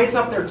is they raise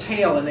up their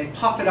tail and they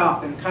puff it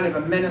up in kind of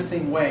a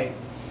menacing way.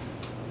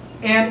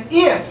 And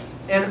if,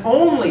 and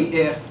only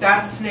if,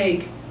 that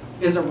snake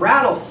is a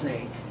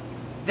rattlesnake,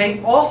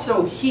 they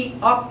also heat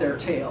up their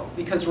tail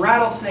because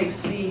rattlesnakes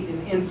see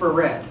in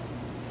infrared.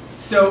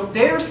 So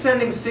they're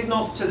sending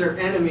signals to their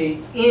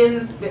enemy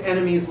in the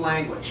enemy's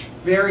language.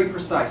 Very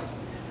precise.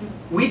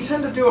 We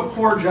tend to do a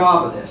poor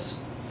job of this.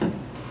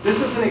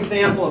 This is an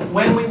example of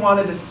when we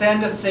wanted to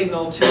send a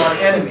signal to our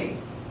enemy,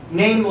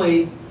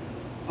 namely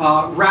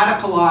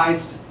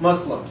radicalized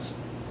Muslims,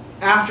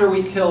 after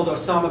we killed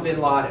Osama bin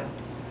Laden.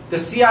 The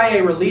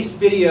CIA released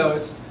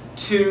videos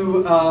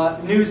to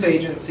news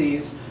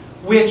agencies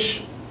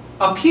which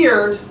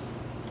appeared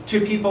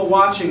to people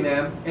watching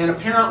them, and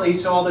apparently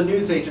to all the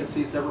news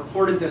agencies that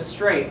reported this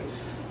straight,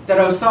 that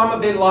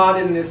Osama bin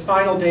Laden in his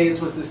final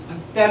days was this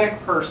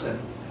pathetic person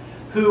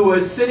who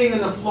was sitting in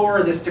the floor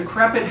of this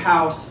decrepit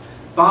house,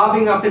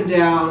 bobbing up and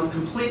down,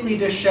 completely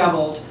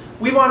disheveled.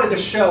 We wanted to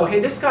show, hey,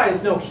 this guy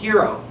is no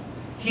hero.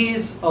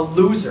 He's a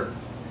loser.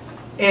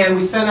 And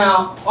we sent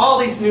out all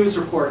these news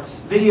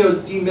reports,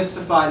 videos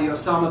demystify the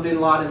Osama bin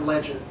Laden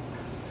legend.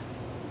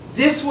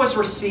 This was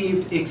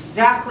received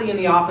exactly in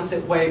the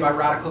opposite way by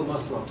radical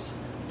Muslims.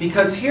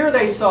 Because here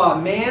they saw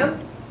a man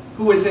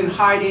who was in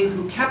hiding,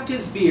 who kept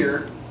his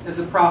beard, as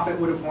the Prophet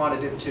would have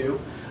wanted him to,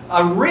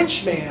 a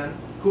rich man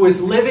who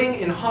was living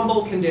in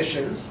humble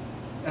conditions,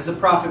 as the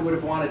Prophet would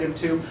have wanted him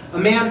to, a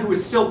man who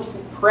was still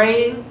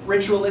praying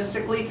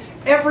ritualistically.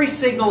 Every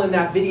signal in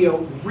that video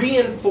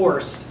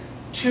reinforced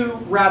to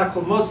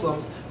radical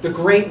Muslims the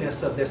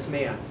greatness of this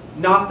man,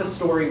 not the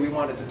story we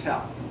wanted to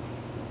tell.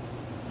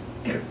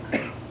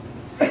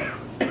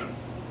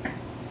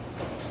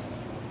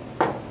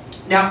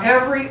 Now,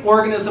 every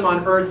organism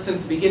on Earth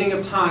since the beginning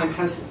of time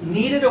has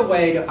needed a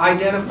way to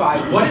identify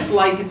what is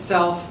like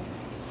itself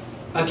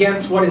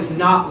against what is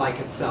not like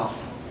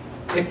itself.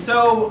 It's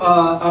so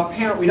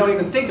apparent we don't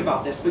even think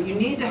about this, but you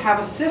need to have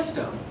a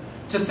system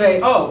to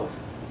say, oh,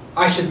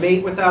 I should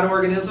mate with that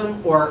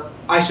organism, or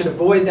I should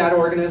avoid that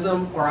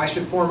organism, or I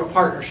should form a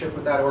partnership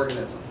with that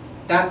organism.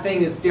 That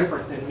thing is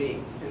different than me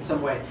in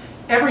some way.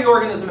 Every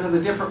organism has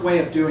a different way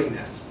of doing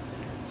this.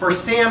 For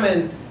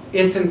salmon,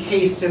 it's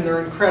encased in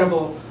their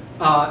incredible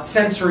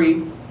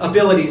sensory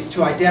abilities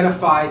to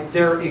identify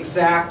their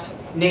exact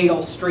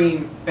natal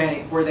stream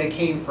bank where they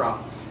came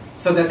from,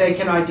 so that they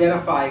can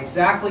identify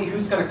exactly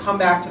who's going to come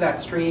back to that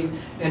stream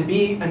and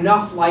be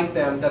enough like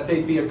them that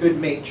they'd be a good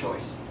mate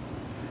choice.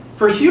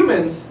 For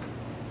humans,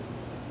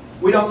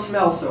 we don't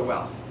smell so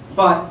well,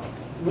 but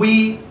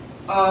we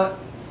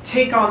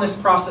take on this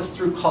process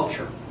through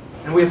culture.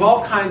 And we have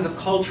all kinds of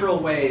cultural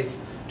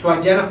ways to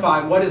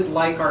identify what is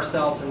like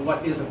ourselves and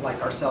what isn't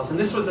like ourselves. And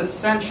this was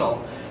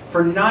essential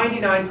for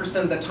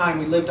 99% of the time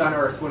we lived on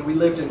Earth, when we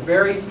lived in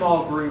very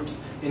small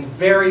groups, in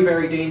very,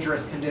 very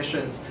dangerous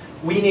conditions.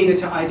 We needed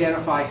to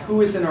identify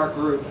who is in our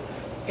group.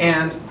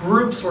 And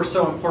groups were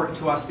so important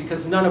to us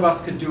because none of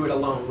us could do it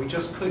alone. We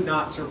just could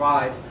not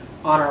survive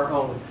on our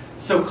own.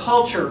 So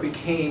culture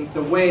became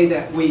the way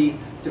that we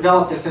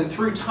developed this. And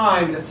through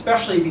time, it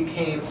especially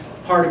became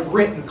part of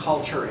written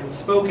culture and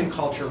spoken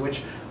culture,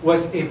 which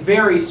was a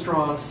very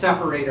strong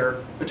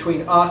separator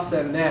between us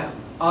and them,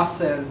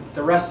 us and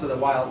the rest of the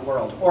wild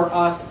world, or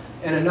us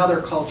and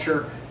another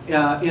culture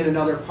in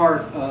another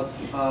part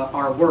of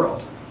our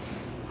world.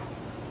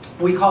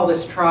 We call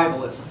this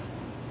tribalism.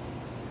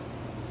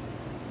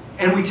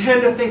 And we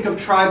tend to think of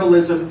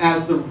tribalism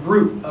as the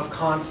root of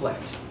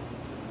conflict.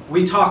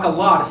 We talk a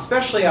lot,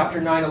 especially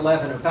after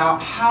 9/11,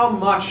 about how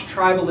much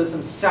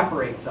tribalism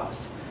separates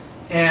us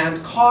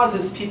and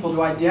causes people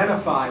to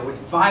identify with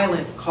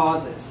violent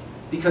causes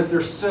because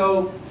they're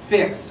so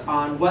fixed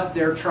on what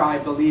their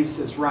tribe believes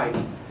is right.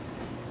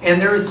 And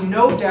there is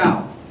no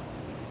doubt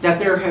that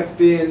there have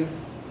been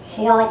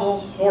horrible,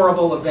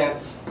 horrible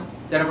events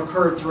that have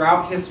occurred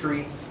throughout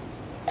history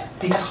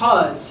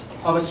because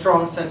of a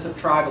strong sense of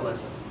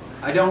tribalism.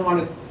 I don't want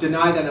to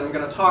deny that, and I'm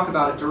going to talk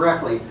about it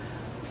directly.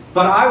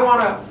 But I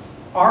want to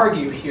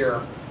argue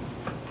here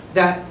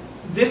that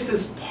this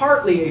is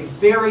partly a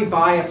very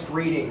biased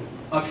reading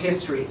of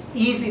history. It's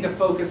easy to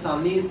focus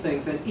on these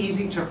things and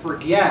easy to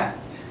forget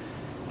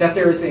that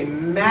there is a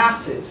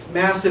massive,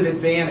 massive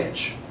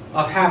advantage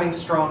of having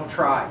strong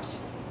tribes.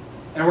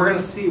 And we're going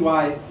to see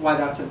why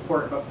that's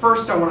important. But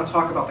first I want to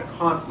talk about the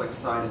conflict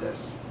side of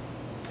this.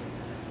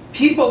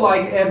 People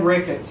like Ed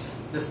Ricketts,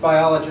 this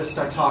biologist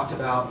I talked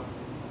about,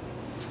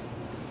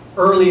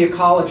 early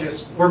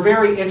ecologists, were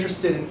very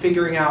interested in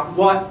figuring out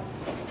what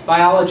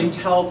biology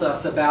tells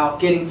us about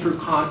getting through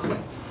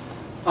conflict.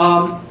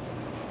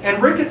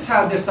 And Ricketts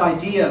had this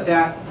idea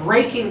that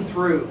breaking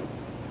through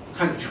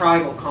kind of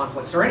tribal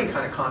conflicts, or any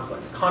kind of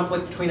conflicts,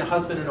 conflict between a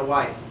husband and a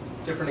wife,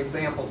 different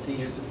examples he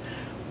uses,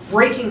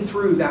 breaking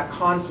through that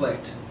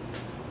conflict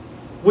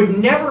would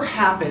never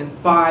happen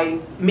by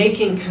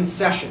making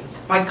concessions,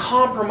 by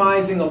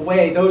compromising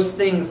away those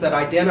things that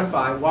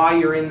identify why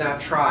you're in that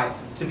tribe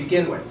to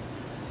begin with,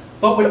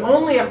 but would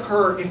only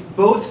occur if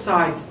both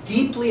sides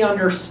deeply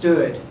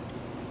understood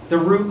the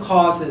root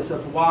causes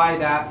of why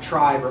that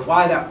tribe or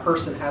why that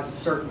person has a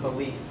certain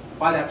belief,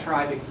 why that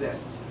tribe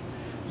exists.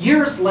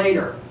 Years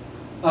later,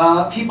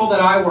 people that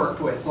I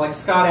worked with, like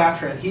Scott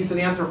Atran, he's an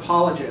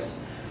anthropologist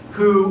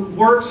who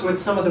works with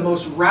some of the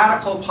most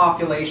radical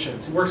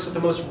populations, who works with the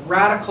most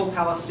radical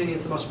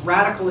Palestinians, the most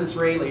radical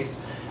Israelis,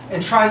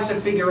 and tries to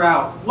figure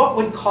out what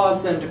would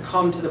cause them to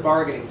come to the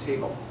bargaining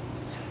table.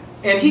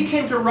 And he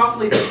came to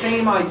roughly the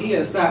same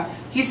ideas. That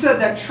he said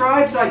that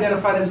tribes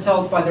identify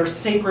themselves by their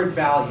sacred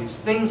values,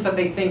 things that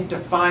they think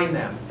define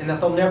them and that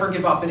they'll never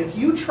give up. And if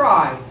you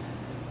try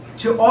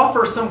to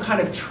offer some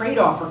kind of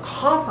trade-off or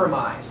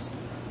compromise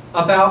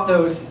about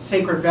those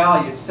sacred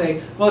values,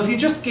 say, well, if you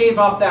just gave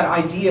up that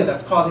idea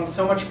that's causing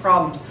so much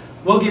problems,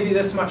 we'll give you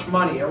this much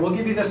money or we'll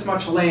give you this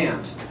much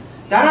land,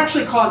 that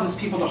actually causes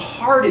people to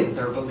harden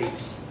their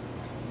beliefs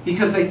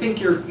because they think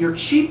you're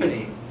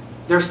cheapening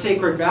their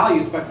sacred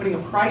values by putting a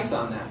price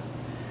on them.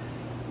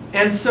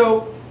 And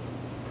so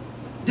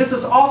this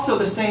is also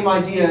the same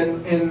idea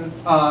in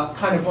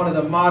kind of one of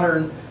the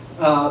modern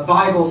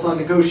Bibles on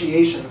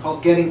negotiation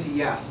called Getting to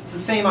Yes. It's the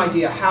same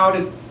idea, how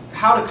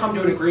to come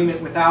to an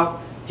agreement without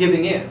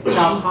giving in,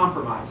 without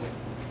compromising.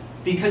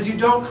 Because you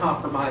don't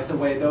compromise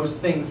away those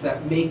things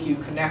that make you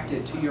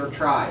connected to your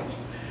tribe.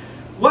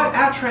 What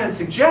Atran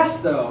suggests,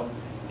 though,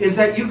 is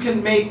that you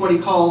can make what he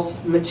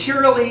calls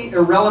materially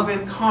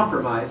irrelevant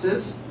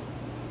compromises,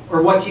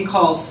 or what he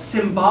calls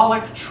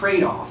symbolic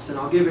trade-offs, and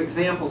I'll give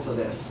examples of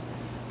this,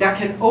 that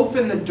can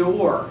open the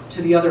door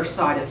to the other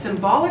side. A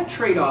symbolic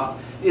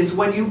trade-off is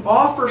when you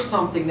offer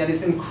something that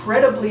is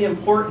incredibly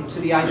important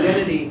to the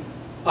identity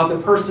of the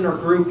person or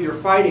group you're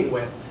fighting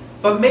with,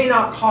 but may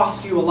not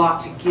cost you a lot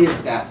to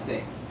give that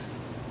thing.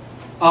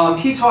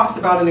 He talks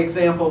about an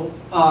example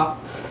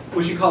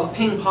which he calls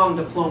ping-pong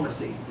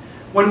diplomacy.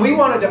 When we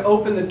wanted to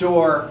open the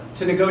door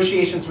to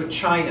negotiations with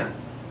China,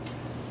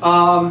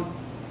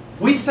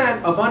 we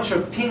sent a bunch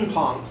of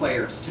ping-pong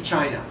players to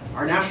China,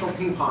 our national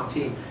ping-pong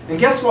team. And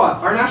guess what?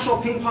 Our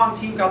national ping-pong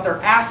team got their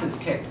asses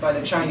kicked by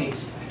the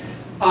Chinese.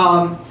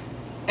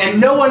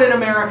 And no one in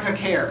America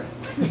cared.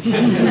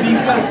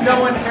 Because no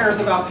one cares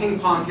about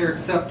ping-pong here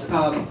except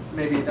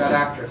maybe that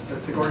actress,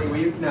 that's Sigourney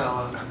Weaver.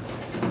 No,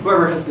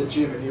 whoever has the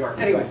gym in New York.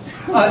 Anyway,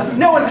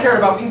 no one cared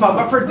about ping-pong.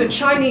 But for the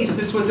Chinese,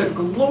 this was a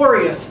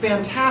glorious,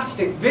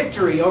 fantastic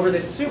victory over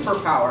this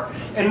superpower.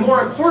 And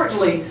more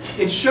importantly,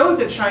 it showed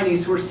the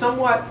Chinese, who were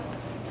somewhat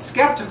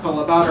skeptical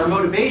about our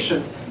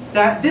motivations,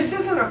 that this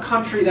isn't a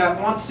country that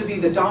wants to be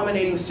the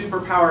dominating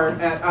superpower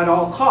at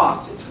all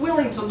costs. It's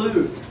willing to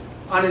lose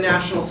on a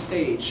national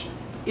stage.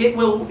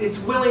 It's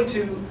willing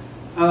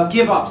to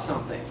give up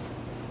something.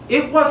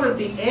 It wasn't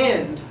the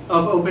end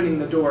of opening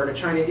the door to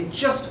China. It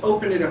just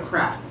opened it a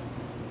crack,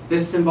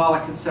 this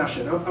symbolic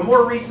concession. A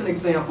more recent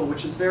example,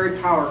 which is very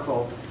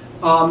powerful,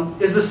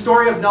 is the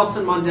story of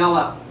Nelson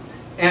Mandela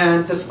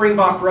and the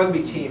Springbok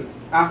rugby team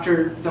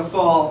after the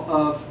fall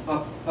of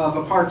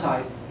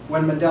apartheid,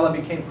 when Mandela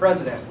became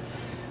president.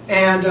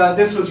 And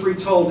this was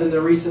retold in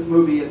the recent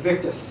movie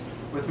Invictus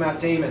with Matt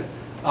Damon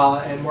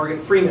and Morgan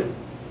Freeman.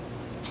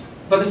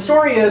 But the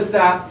story is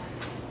that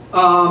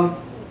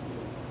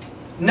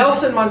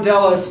Nelson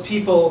Mandela's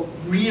people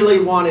really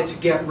wanted to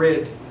get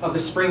rid of the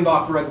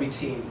Springbok rugby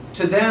team.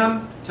 To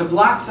them, to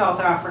black South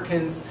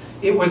Africans,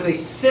 it was a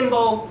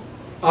symbol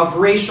of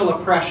racial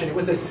oppression. It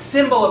was a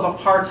symbol of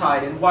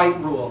apartheid and white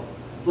rule.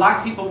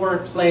 Black people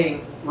weren't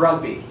playing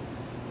rugby.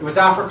 It was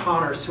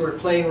Afrikaners who were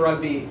playing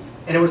rugby,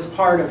 and it was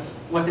part of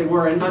what they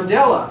were. And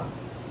Mandela,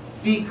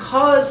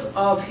 because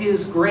of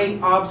his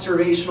great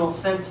observational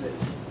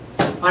senses,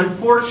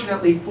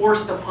 unfortunately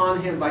forced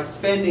upon him by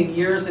spending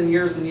years and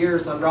years and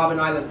years on Robben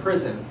Island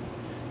prison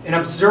and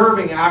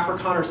observing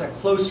Afrikaners at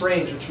close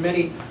range, which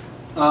many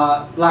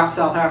black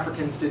South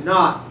Africans did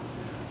not,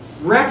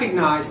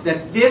 recognized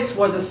that this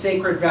was a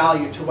sacred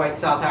value to white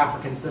South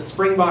Africans. The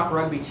Springbok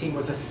rugby team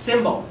was a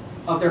symbol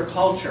of their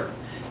culture.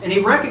 And he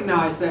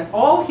recognized that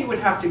all he would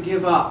have to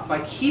give up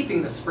by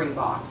keeping the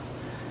Springboks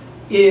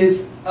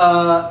is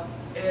a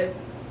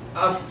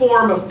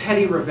form of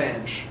petty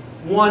revenge.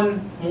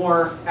 One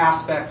more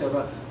aspect of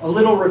a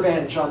little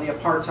revenge on the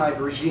apartheid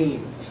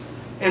regime.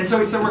 And so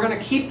he said, we're going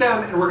to keep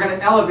them and we're going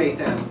to elevate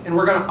them and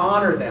we're going to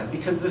honor them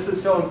because this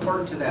is so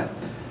important to them.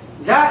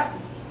 That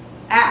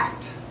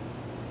act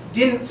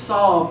didn't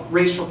solve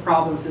racial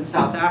problems in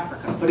South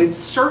Africa, but it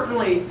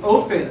certainly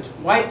opened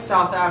white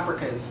South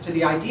Africans to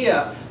the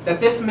idea that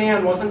this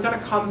man wasn't going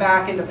to come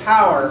back into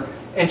power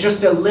and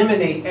just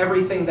eliminate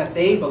everything that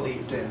they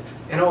believed in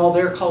and all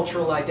their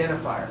cultural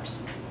identifiers.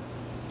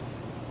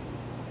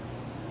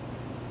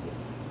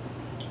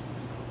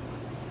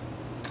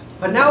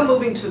 But now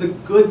moving to the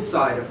good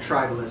side of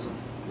tribalism,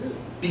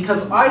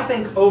 because I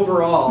think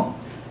overall,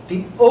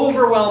 the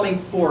overwhelming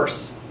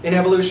force in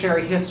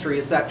evolutionary history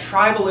is that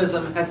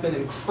tribalism has been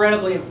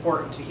incredibly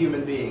important to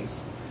human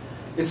beings.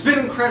 It's been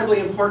incredibly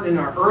important in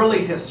our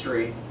early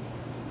history.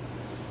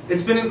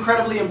 It's been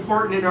incredibly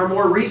important in our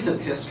more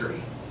recent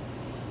history.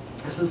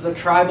 This is the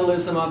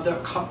tribalism of the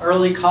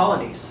early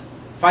colonies,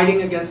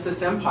 fighting against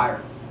this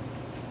empire.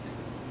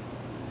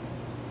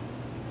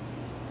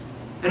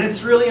 And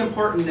it's really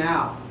important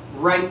now,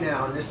 right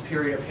now, in this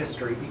period of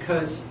history,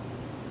 because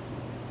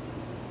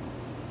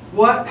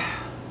what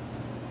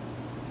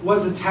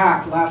was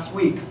attacked last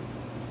week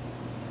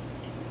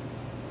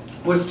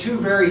was two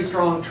very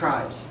strong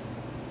tribes.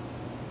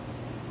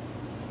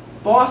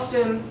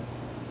 Boston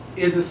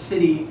is a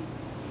city,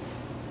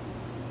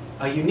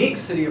 a unique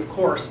city, of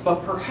course,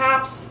 but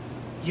perhaps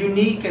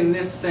unique in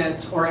this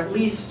sense, or at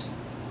least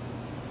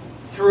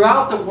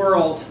throughout the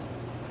world,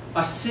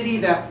 a city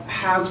that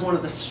has one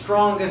of the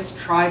strongest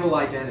tribal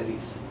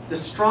identities, the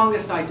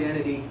strongest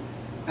identity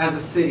as a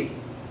city.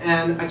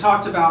 And I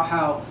talked about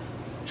how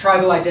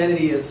tribal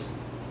identity is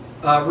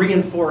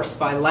reinforced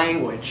by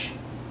language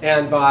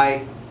and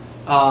by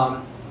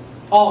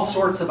all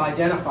sorts of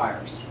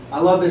identifiers.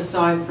 I love this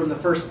sign from the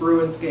first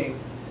Bruins game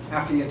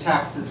after the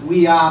attack. It says,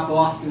 "We are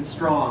Boston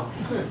strong."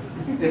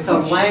 It's a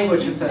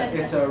language, it's an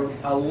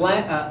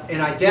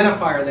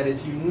identifier that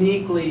is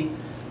uniquely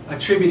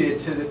attributed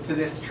to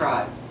this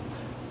tribe.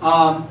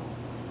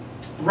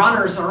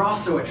 Runners are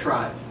also a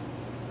tribe.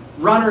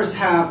 Runners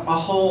have a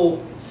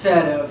whole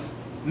set of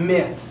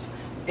myths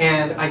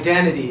and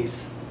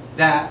identities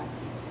that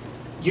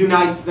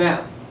unites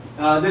them.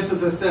 This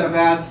is a set of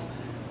ads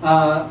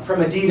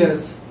from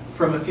Adidas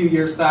from a few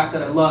years back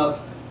that I love.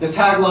 The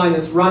tagline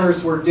is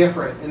 "Runners were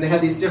different," and they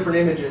had these different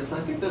images. I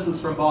think this is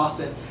from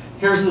Boston.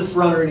 Here's this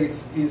runner, and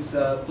he's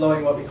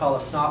blowing what we call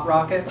a snot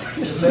rocket.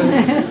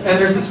 And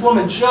there's this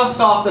woman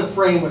just off the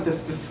frame with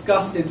this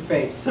disgusted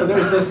face. So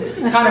there's this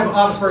kind of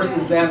us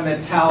versus them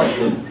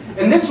mentality.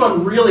 And this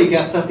one really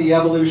gets at the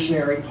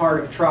evolutionary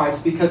part of tribes,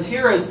 because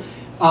here is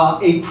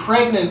a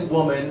pregnant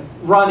woman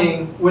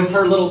running with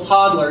her little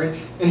toddler.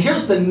 And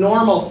here's the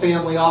normal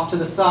family off to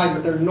the side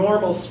with their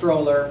normal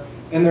stroller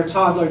and their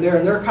toddler there,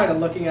 and they're kind of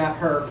looking at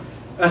her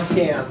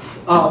askance.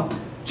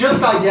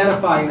 Just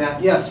identifying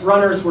that, yes,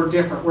 runners were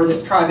different, we're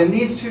this tribe. And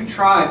these two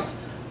tribes,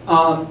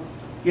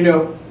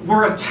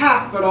 were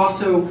attacked, but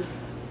also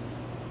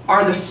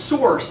are the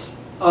source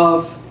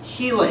of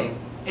healing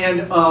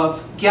and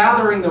of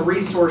gathering the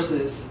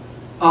resources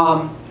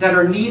that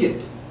are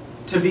needed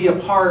to be a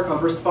part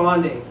of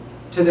responding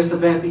to this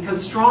event,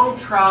 because strong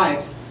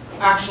tribes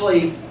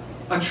actually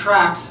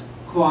attract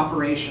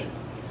cooperation.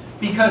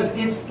 Because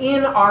it's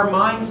in our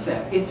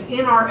mindset, it's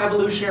in our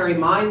evolutionary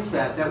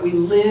mindset that we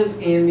live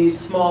in these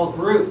small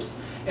groups.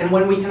 And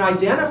when we can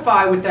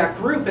identify with that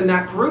group and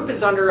that group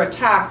is under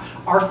attack,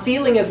 our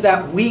feeling is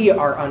that we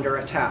are under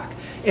attack.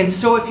 And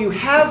so if you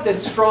have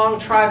this strong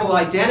tribal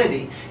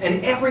identity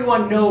and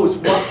everyone knows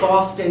what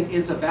Boston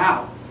is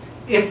about,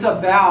 it's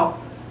about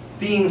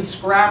being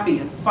scrappy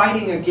and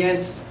fighting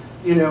against,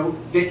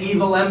 the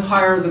evil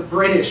empire of the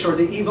British or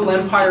the evil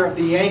empire of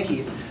the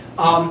Yankees.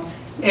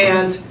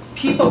 And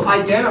people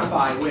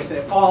identify with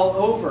it all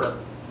over,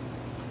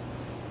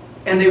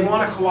 and they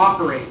want to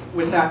cooperate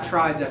with that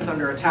tribe that's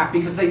under attack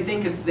because they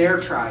think it's their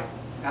tribe,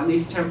 at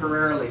least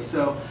temporarily.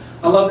 So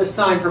I love this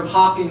sign from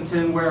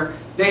Hopkinton where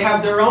they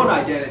have their own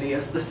identity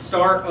as the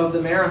start of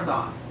the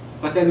marathon,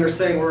 but then they're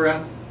saying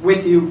we're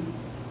with you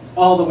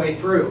all the way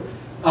through.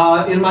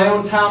 In my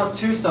own town of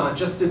Tucson,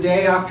 just a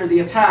day after the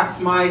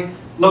attacks, my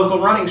local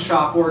running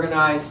shop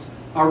organized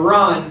a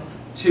run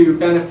to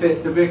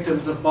benefit the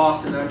victims of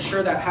Boston. And I'm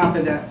sure that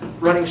happened at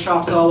running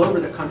shops all over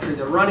the country.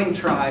 The running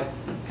tribe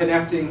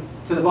connecting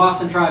to the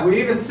Boston tribe.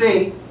 We even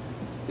see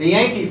the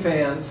Yankee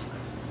fans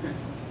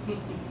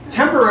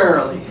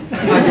temporarily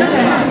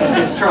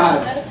this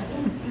tribe.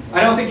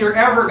 I don't think you're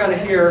ever going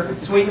to hear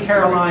Sweet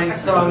Caroline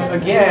sung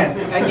again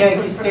at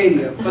Yankee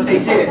Stadium, but they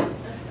did.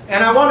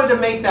 And I wanted to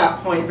make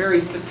that point very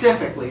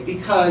specifically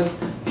because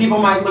people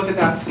might look at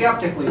that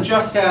skeptically,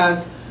 just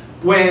as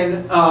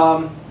when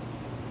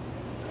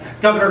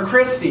Governor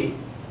Christie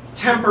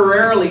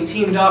temporarily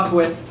teamed up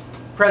with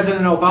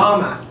President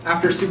Obama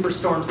after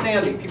Superstorm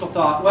Sandy. People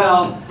thought,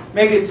 well,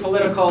 maybe it's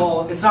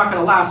political, it's not going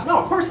to last. No,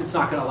 of course it's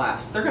not going to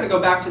last. They're going to go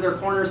back to their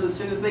corners as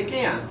soon as they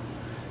can.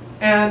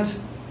 And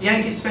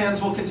Yankees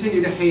fans will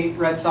continue to hate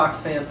Red Sox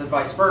fans and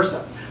vice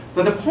versa.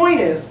 But the point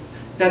is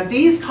that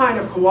these kind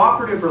of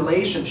cooperative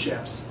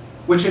relationships,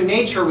 which in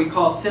nature we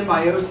call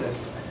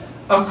symbiosis,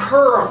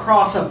 occur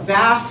across a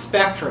vast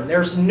spectrum.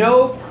 There's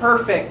no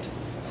perfect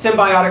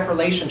symbiotic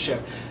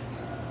relationship.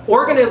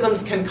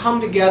 Organisms can come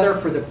together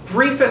for the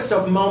briefest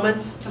of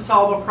moments to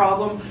solve a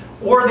problem,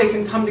 or they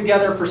can come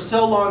together for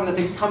so long that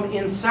they become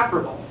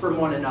inseparable from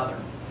one another.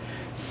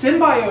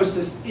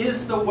 Symbiosis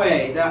is the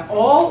way that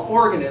all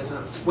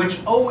organisms, which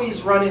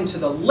always run into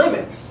the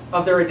limits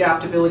of their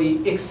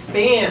adaptability,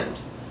 expand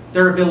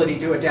their ability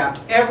to adapt.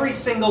 Every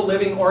single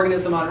living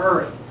organism on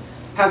Earth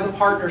has a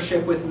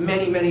partnership with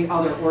many, many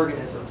other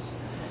organisms.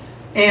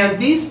 And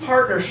these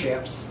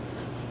partnerships,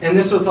 and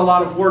this was a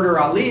lot of Warder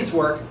Ali's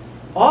work,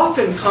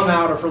 often come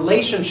out of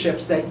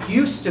relationships that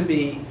used to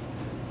be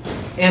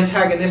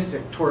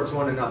antagonistic towards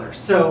one another.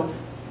 So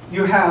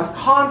you have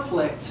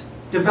conflict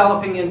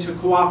developing into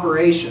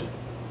cooperation.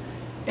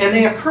 And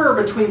they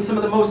occur between some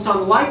of the most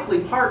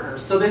unlikely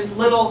partners. So this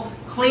little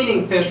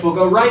cleaning fish will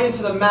go right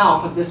into the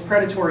mouth of this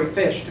predatory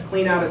fish to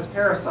clean out its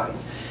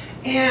parasites.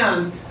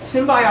 And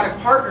symbiotic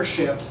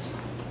partnerships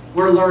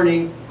we're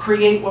learning,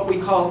 create what we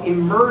call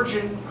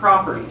emergent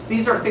properties.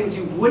 These are things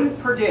you wouldn't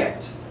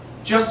predict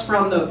just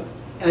from the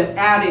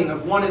adding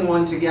of one and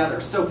one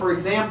together. So for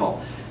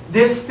example,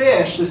 this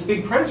fish, this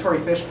big predatory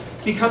fish,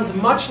 becomes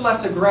much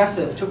less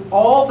aggressive to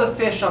all the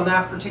fish on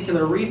that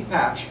particular reef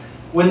patch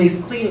when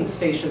these cleaning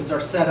stations are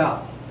set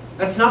up.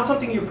 That's not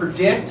something you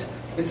predict.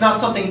 It's not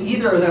something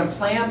either of them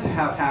planned to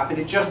have happen.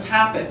 It just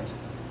happened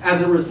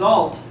as a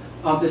result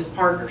of this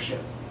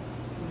partnership.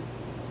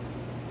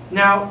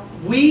 Now,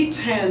 we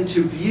tend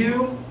to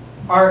view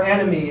our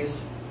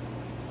enemies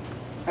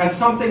as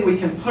something we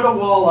can put a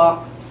wall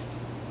up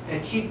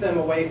and keep them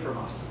away from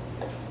us,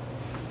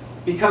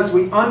 because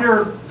we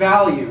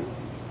undervalue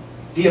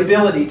the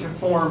ability to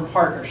form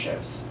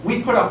partnerships.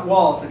 We put up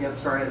walls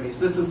against our enemies.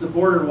 This is the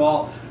border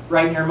wall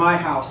right near my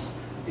house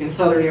in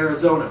southern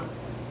Arizona.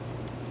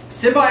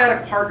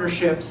 Symbiotic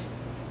partnerships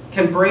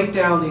can break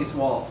down these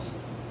walls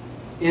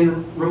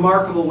in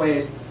remarkable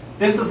ways.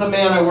 This is a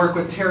man I work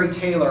with, Terry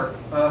Taylor,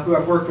 who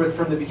I've worked with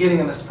from the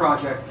beginning of this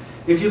project.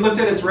 If you looked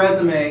at his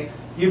resume,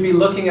 you'd be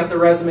looking at the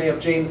resume of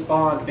James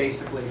Bond,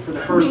 basically, for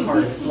the first part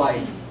of his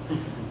life.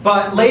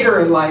 But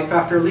later in life,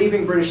 after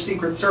leaving British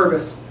Secret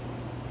Service,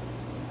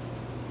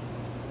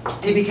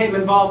 he became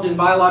involved in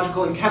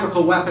biological and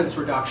chemical weapons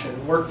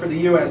reduction, worked for the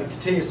UN,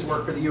 continues to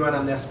work for the UN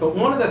on this. But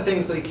one of the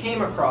things that he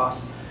came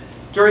across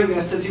during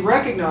this is he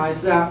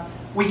recognized that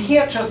we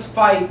can't just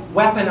fight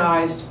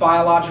weaponized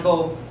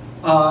biological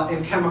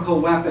and chemical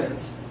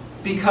weapons,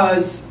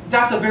 because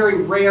that's a very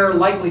rare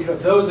likelihood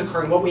of those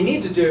occurring. What we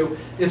need to do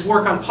is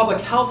work on public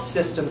health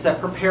systems that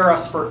prepare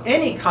us for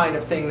any kind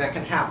of thing that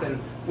can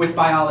happen with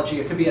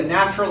biology. It could be a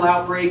natural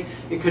outbreak,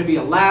 it could be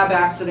a lab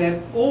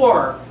accident,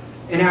 or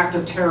an act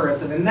of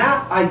terrorism. And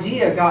that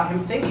idea got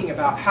him thinking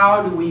about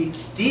how do we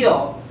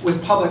deal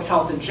with public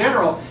health in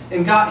general,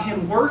 and got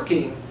him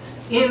working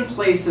in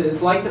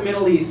places like the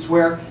Middle East,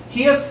 where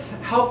he has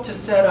helped to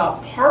set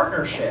up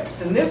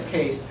partnerships, in this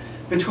case,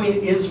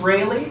 between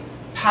Israeli,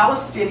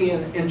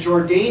 Palestinian, and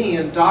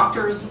Jordanian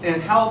doctors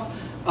and health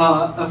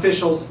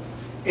officials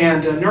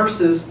and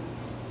nurses,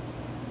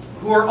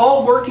 who are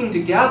all working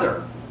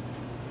together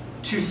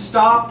to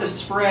stop the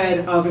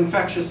spread of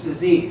infectious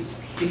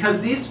disease.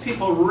 Because these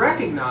people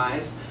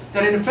recognize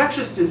that an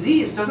infectious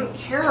disease doesn't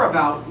care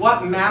about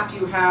what map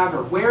you have,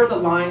 or where the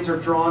lines are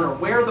drawn, or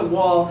where the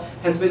wall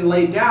has been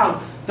laid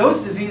down.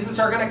 Those diseases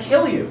are going to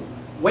kill you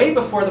way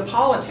before the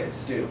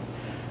politics do.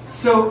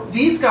 So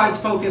these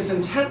guys focus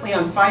intently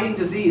on fighting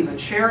disease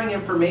and sharing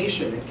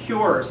information and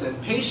cures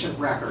and patient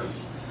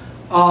records.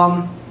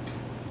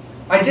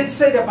 I did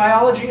say that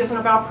biology isn't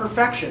about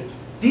perfection.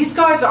 These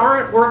guys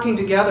aren't working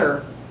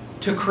together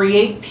to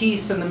create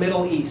peace in the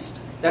Middle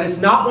East. That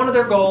is not one of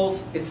their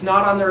goals. It's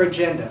not on their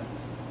agenda.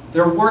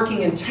 They're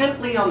working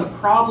intently on the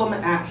problem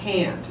at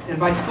hand. And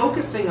by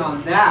focusing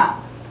on that,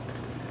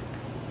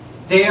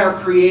 they are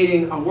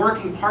creating a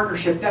working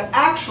partnership that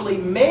actually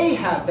may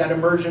have that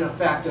emergent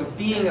effect of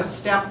being a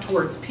step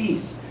towards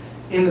peace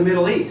in the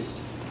Middle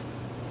East.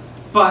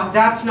 But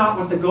that's not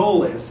what the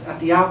goal is at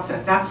the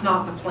outset. That's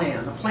not the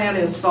plan. The plan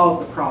is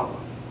solve the problem.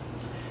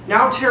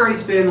 Now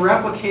Terry's been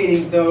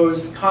replicating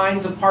those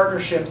kinds of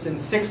partnerships in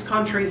 6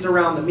 countries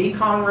around the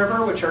Mekong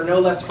River, which are no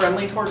less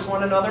friendly towards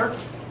one another,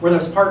 where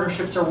those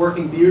partnerships are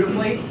working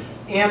beautifully,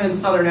 and in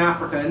southern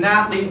Africa. And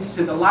that leads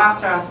to the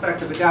last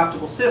aspect of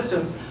adaptable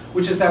systems,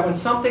 which is that when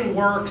something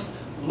works,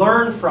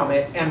 learn from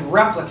it and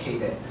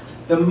replicate it.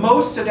 The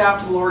most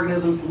adaptable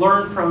organisms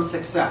learn from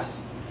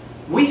success.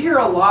 We hear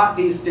a lot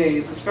these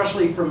days,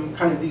 especially from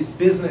kind of these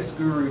business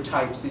guru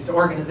types, these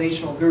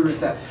organizational gurus,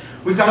 that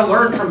we've got to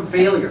learn from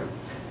failure.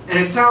 And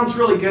it sounds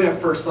really good at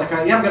first, like,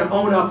 yeah, I'm going to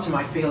own up to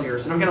my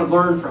failures and I'm going to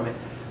learn from it.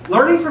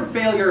 Learning from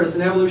failure is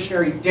an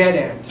evolutionary dead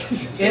end.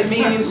 It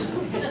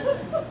means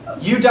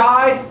you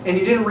died and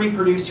you didn't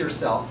reproduce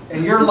yourself,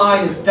 and your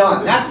line is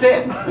done. That's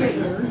it.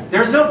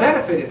 There's no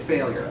benefit in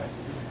failure.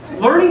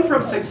 Learning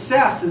from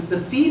success is the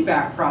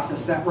feedback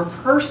process, that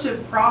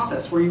recursive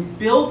process where you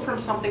build from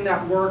something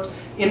that worked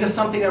into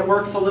something that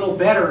works a little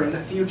better in the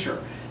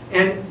future.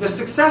 And the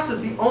success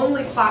is the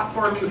only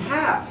platform you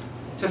have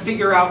to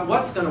figure out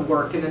what's going to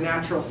work in a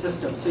natural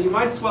system. So you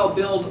might as well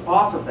build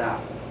off of that.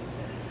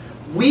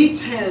 We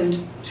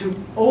tend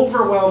to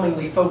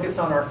overwhelmingly focus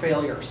on our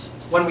failures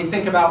when we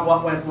think about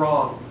what went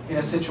wrong in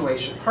a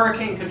situation.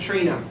 Hurricane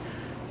Katrina,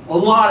 a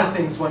lot of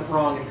things went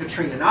wrong in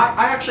Katrina. And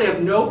I actually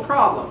have no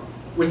problem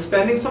with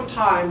spending some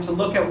time to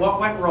look at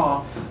what went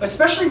wrong,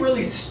 especially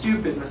really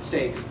stupid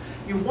mistakes.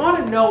 You want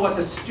to know what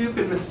the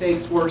stupid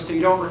mistakes were so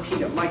you don't repeat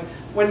them. Like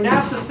when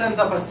NASA sends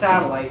up a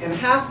satellite and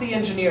half the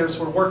engineers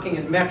were working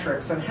in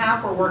metrics and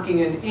half were working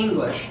in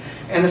English,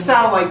 and the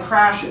satellite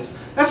crashes.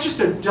 That's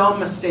just a dumb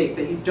mistake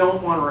that you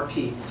don't want to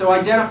repeat. So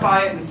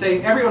identify it and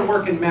say, everyone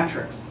work in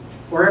metrics,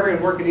 or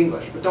everyone work in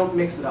English, but don't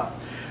mix it up.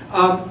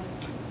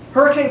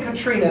 Hurricane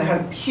Katrina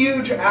had a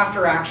huge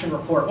after-action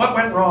report. What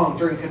went wrong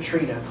during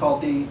Katrina,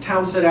 called the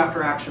Townsend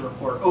After-Action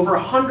Report. Over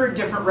 100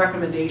 different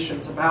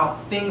recommendations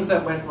about things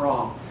that went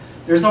wrong.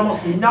 There's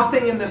almost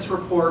nothing in this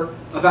report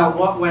about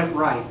what went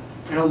right.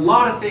 And a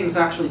lot of things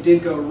actually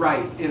did go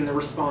right in the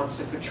response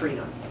to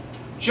Katrina.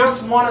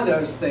 Just one of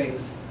those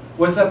things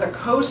was that the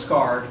Coast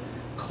Guard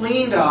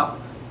contained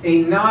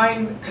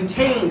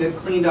and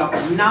cleaned up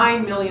a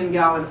 9 million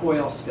gallon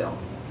oil spill.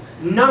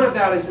 None of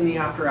that is in the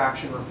after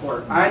action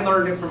report. I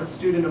learned it from a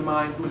student of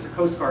mine who was a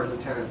Coast Guard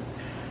lieutenant.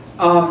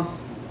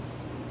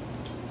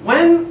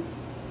 When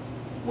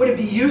would it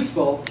be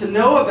useful to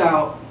know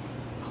about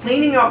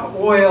cleaning up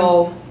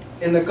oil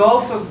in the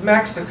Gulf of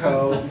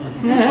Mexico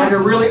under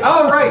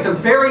the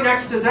very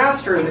next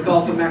disaster in the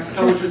Gulf of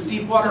Mexico, which was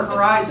Deepwater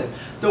Horizon.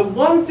 The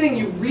one thing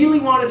you really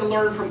wanted to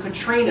learn from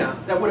Katrina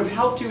that would have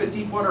helped you at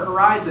Deepwater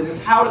Horizon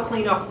is how to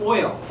clean up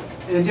oil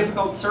in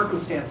difficult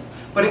circumstances.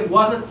 But it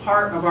wasn't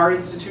part of our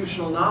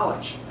institutional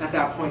knowledge at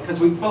that point because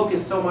we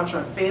focused so much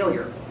on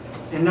failure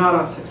and not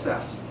on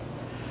success.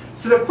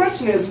 So the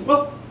question is,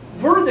 well,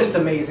 we're this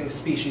amazing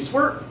species.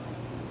 We're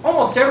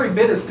almost every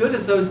bit as good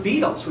as those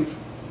beetles. We've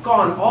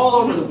gone all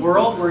over the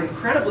world. We're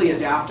incredibly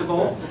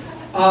adaptable.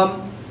 But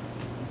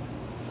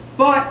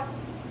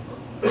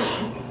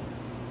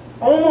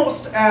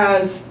almost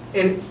as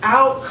an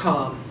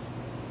outcome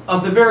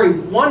of the very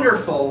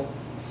wonderful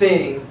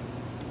thing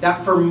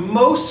that for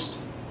most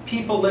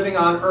people living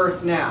on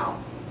Earth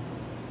now,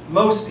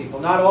 most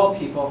people, not all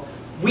people,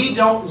 we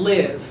don't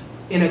live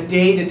in a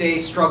day-to-day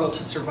struggle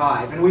to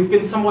survive. And we've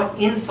been somewhat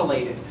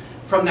insulated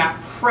from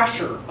that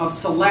pressure of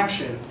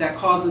selection that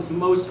causes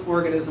most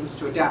organisms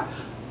to adapt.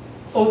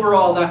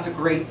 Overall, that's a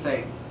great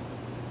thing.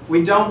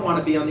 We don't want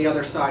to be on the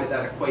other side of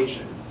that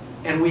equation.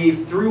 And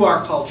we've, through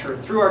our culture,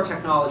 through our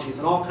technologies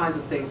and all kinds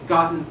of things,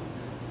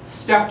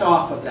 stepped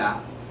off of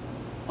that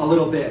a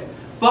little bit.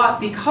 But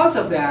because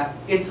of that,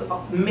 it's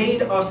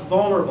made us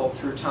vulnerable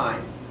through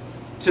time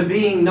to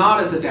being not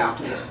as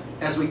adaptable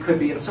as we could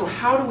be. And so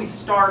how do we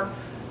start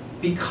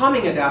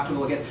becoming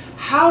adaptable again?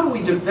 How do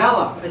we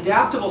develop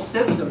adaptable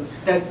systems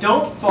that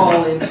don't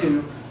fall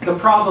into the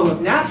problem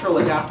of natural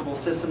adaptable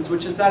systems,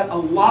 which is that a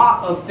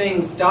lot of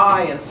things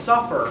die and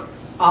suffer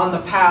on the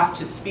path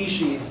to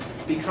species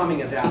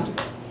becoming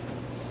adaptable?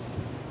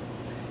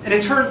 And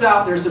it turns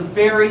out there's a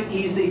very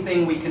easy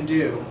thing we can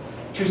do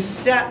to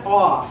set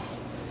off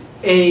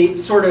a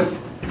sort of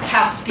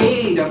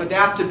cascade of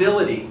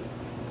adaptability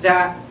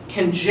that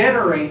can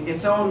generate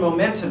its own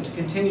momentum to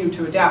continue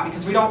to adapt,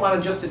 because we don't want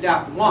to just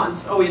adapt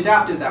once. Oh, we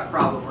adapted that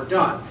problem, we're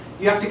done.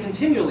 You have to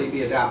continually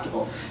be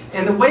adaptable.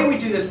 And the way we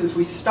do this is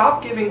we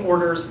stop giving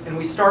orders and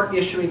we start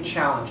issuing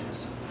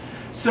challenges.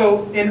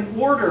 So an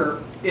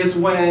order is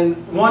when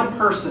one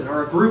person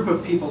or a group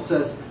of people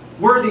says,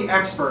 we're the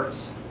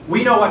experts,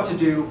 we know what to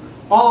do,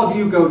 all of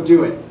you go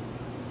do it.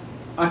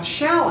 A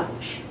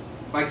challenge,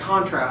 by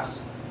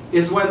contrast,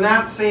 is when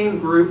that same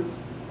group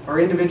or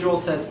individual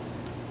says,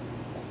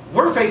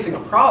 we're facing a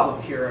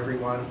problem here,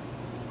 everyone.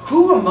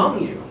 Who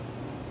among you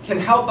can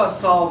help us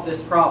solve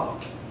this problem?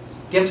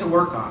 Get to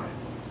work on it.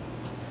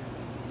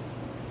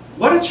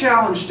 What a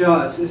challenge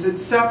does is it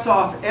sets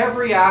off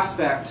every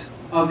aspect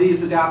of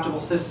these adaptable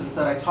systems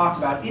that I talked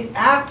about. It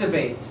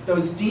activates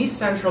those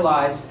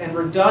decentralized and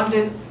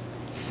redundant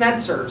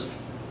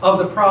sensors of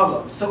the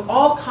problem. So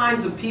all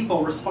kinds of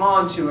people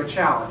respond to a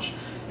challenge.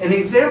 And the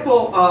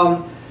example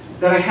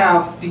that I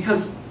have,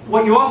 because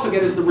what you also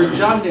get is the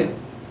redundant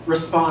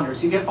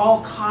responders. You get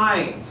all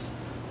kinds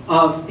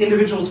of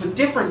individuals with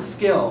different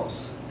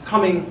skills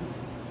coming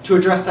to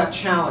address that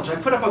challenge. I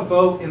put up a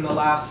boat in the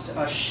last,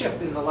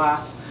 ship in the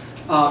last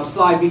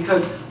slide,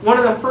 because one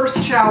of the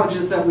first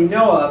challenges that we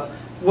know of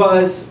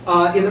was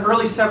in the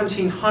early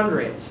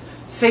 1700s.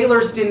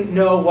 Sailors didn't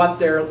know what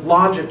their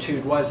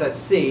longitude was at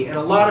sea, and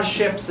a lot of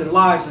ships and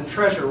lives and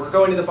treasure were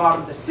going to the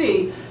bottom of the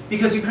sea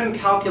because you couldn't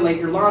calculate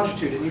your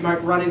longitude, and you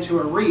might run into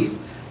a reef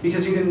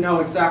because you didn't know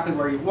exactly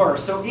where you were.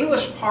 So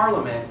English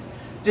Parliament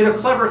did a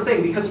clever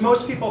thing, because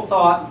most people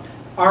thought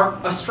our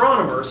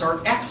astronomers,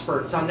 our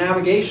experts on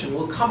navigation,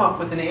 will come up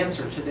with an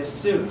answer to this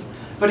soon.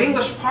 But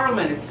English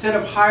Parliament, instead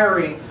of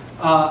hiring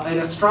an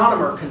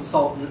astronomer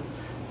consultant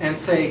and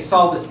say,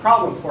 solve this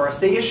problem for us,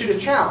 they issued a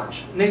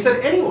challenge. And they said,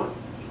 anyone,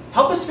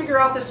 help us figure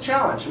out this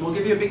challenge and we'll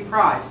give you a big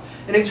prize.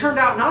 And it turned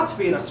out not to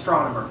be an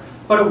astronomer,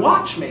 but a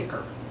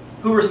watchmaker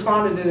who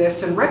responded to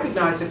this and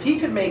recognized if he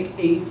could make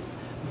a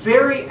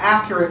very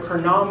accurate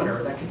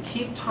chronometer that could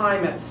keep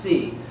time at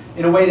sea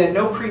in a way that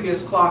no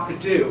previous clock could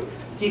do,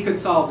 he could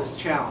solve this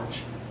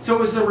challenge. So it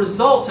was a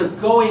result of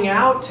going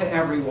out to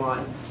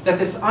everyone that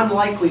this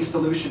unlikely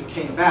solution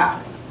came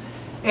back.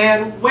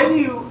 And when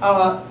you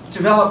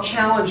develop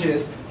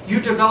challenges, you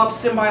develop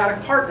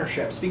symbiotic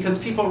partnerships, because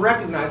people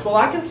recognize, well,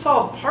 I can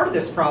solve part of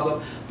this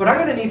problem, but I'm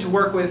going to need to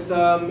work with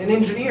an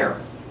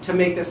engineer to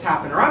make this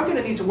happen, or I'm going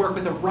to need to work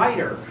with a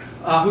writer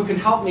who can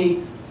help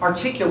me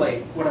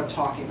articulate what I'm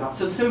talking about.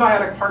 So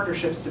symbiotic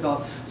partnerships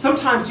develop.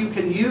 Sometimes you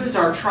can use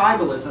our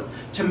tribalism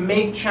to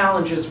make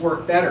challenges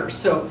work better.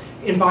 So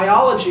in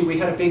biology, we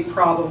had a big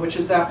problem, which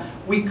is that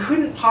we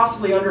couldn't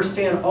possibly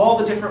understand all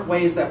the different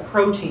ways that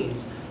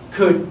proteins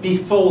could be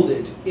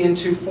folded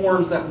into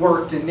forms that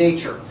worked in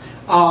nature.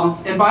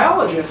 And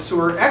biologists who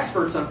are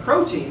experts on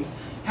proteins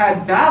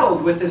had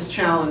battled with this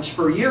challenge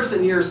for years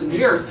and years and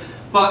years,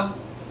 but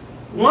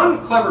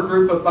one clever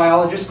group of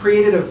biologists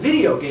created a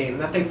video game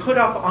that they put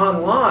up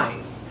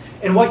online.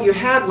 And what you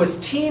had was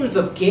teams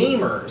of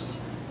gamers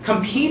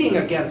competing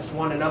against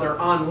one another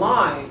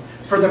online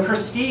for the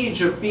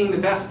prestige of being the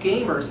best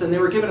gamers. And they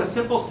were given a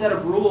simple set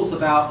of rules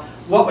about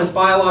what was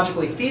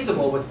biologically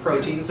feasible with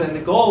proteins. And the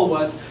goal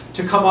was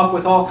to come up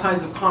with all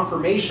kinds of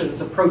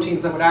conformations of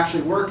proteins that would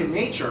actually work in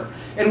nature.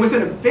 And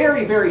within a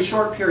very, very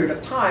short period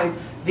of time,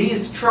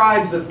 these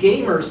tribes of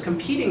gamers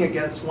competing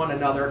against one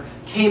another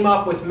came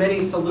up with many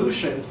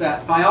solutions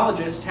that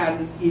biologists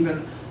hadn't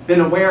even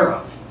been aware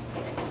of.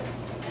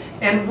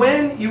 And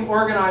when you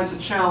organize a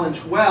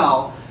challenge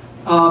well,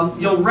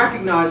 you'll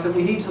recognize that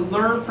we need to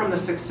learn from the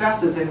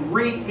successes and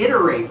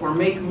reiterate or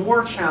make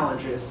more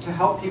challenges to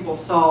help people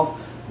solve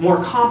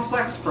more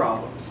complex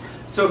problems.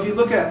 So if you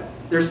look at,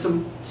 there's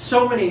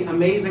so many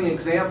amazing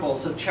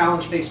examples of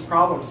challenge-based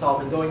problem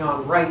solving going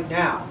on right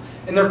now.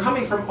 And they're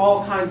coming from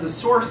all kinds of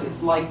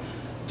sources, like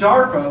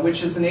DARPA,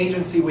 which is an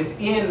agency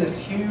within this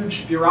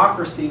huge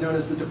bureaucracy known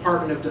as the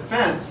Department of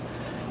Defense,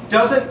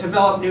 doesn't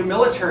develop new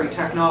military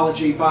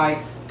technology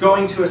by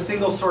going to a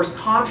single source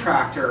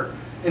contractor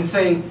and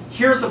saying,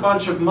 here's a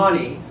bunch of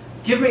money,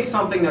 give me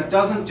something that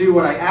doesn't do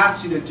what I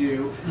asked you to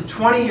do,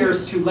 20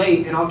 years too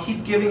late, and I'll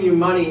keep giving you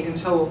money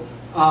until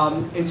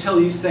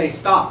you say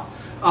stop.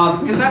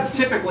 Because that's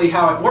typically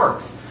how it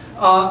works.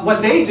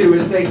 What they do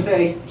is they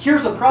say,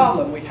 here's a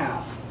problem we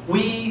have.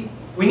 We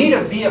need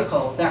a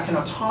vehicle that can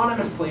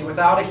autonomously,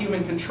 without a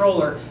human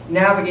controller,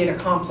 navigate a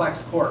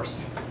complex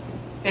course.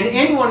 And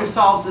anyone who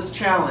solves this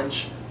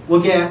challenge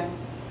will get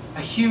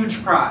a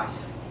huge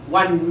prize.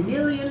 $1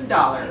 million.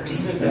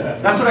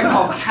 That's what I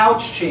call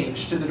couch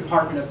change to the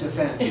Department of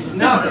Defense. It's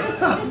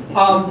nothing.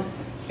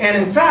 And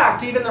in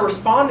fact, even the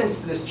respondents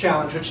to this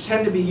challenge, which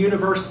tend to be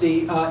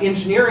university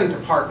engineering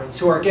departments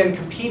who are, again,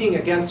 competing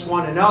against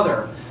one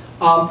another,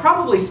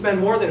 probably spend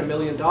more than $1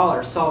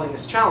 million solving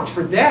this challenge.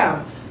 For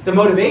them, the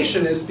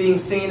motivation is being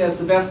seen as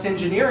the best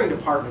engineering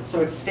department.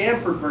 So it's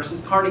Stanford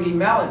versus Carnegie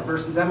Mellon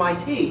versus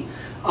MIT.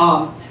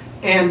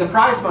 And the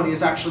prize money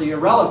is actually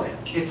irrelevant.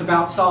 It's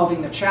about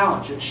solving the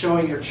challenge and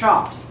showing your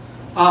chops.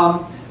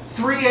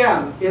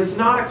 3M is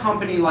not a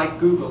company like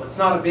Google. It's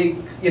not a big,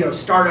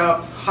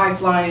 startup,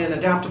 high-flying,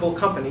 adaptable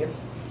company.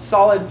 It's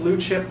solid,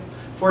 blue-chip,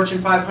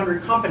 Fortune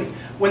 500 company.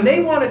 When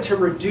they wanted to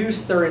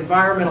reduce their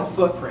environmental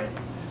footprint,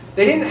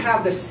 they didn't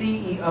have the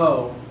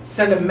CEO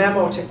send a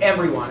memo to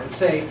everyone and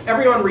say,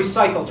 everyone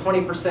recycle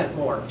 20%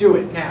 more. Do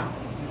it now.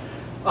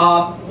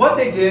 What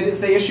they did is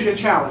they issued a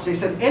challenge. They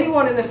said,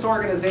 anyone in this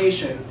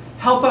organization,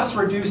 help us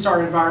reduce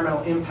our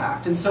environmental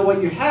impact. And so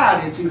what you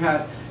had is you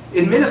had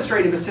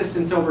administrative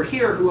assistants over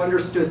here who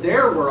understood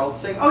their world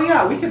saying, oh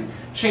yeah, we could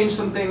change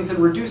some things and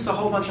reduce a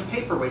whole bunch of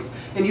paper waste.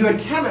 And you had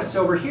chemists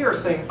over here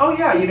saying, oh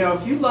yeah,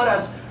 if you let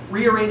us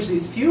rearrange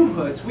these fume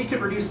hoods, we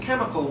could reduce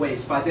chemical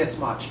waste by this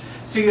much.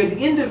 So you had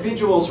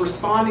individuals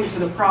responding to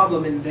the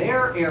problem in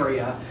their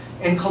area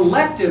and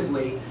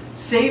collectively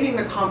saving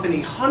the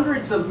company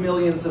hundreds of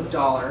millions of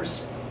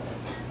dollars,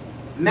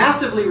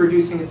 massively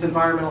reducing its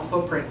environmental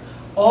footprint.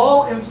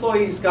 All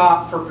employees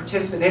got for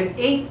participating, they had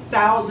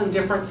 8,000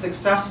 different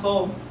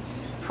successful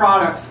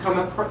projects come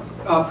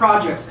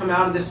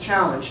out of this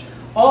challenge.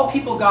 All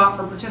people got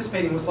for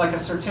participating was like a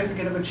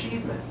certificate of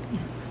achievement.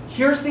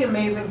 Here's the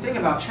amazing thing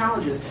about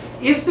challenges.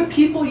 If the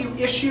people you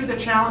issue the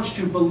challenge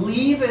to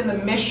believe in the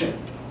mission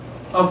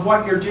of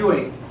what you're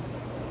doing,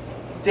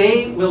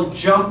 they will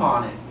jump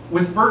on it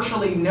with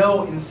virtually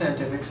no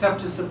incentive except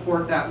to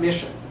support that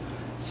mission.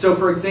 So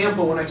for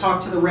example, when I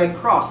talk to the Red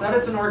Cross, that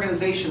is an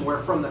organization where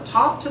from the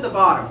top to the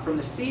bottom, from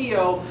the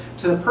CEO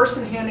to the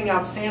person handing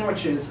out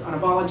sandwiches on a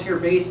volunteer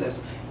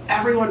basis,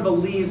 everyone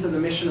believes in the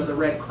mission of the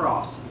Red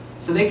Cross.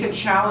 So they can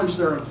challenge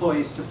their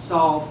employees to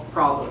solve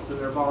problems and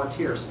their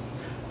volunteers.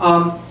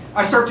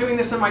 I start doing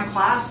this in my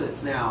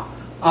classes now.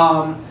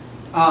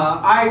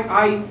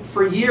 I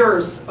for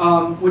years,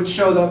 would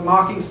show the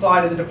mocking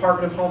slide of the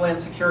Department of Homeland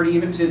Security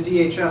even to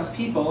DHS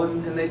people,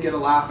 and they'd get a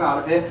laugh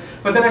out of it.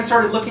 But then I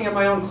started looking at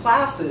my own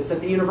classes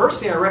at the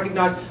university, and I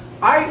recognized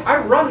I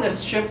run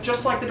this ship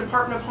just like the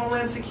Department of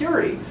Homeland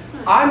Security.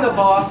 I'm the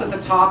boss at the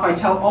top. I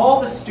tell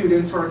all the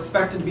students who are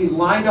expected to be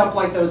lined up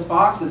like those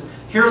boxes,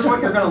 here's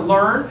what you're going to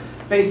learn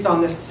based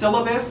on this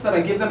syllabus that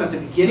I give them at the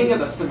beginning of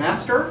the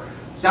semester.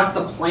 That's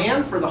the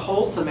plan for the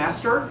whole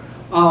semester.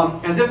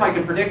 As if I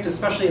could predict,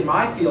 especially in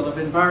my field of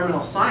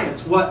environmental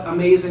science, what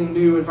amazing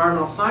new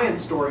environmental science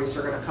stories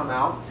are going to come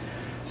out.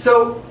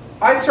 So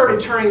I started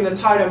turning the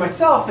tide on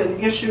myself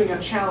and issuing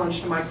a challenge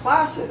to my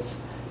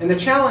classes. And the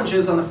challenge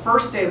is on the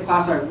first day of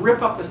class, I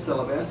rip up the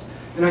syllabus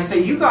and I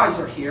say, you guys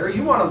are here,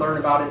 you want to learn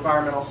about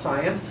environmental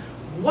science.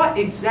 What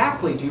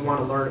exactly do you want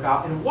to learn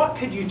about, and what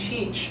could you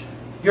teach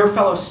your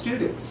fellow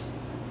students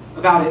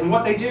about it? And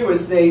what they do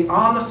is they,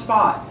 on the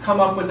spot, come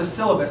up with a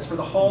syllabus for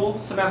the whole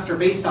semester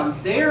based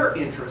on their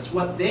interests,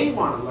 what they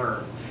want to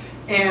learn.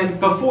 And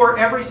before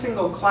every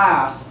single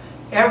class,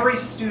 every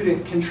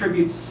student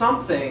contributes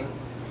something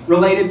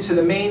related to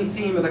the main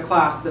theme of the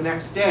class the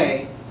next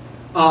day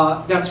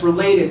that's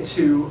related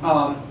to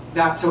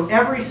that, so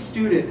every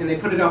student, and they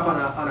put it up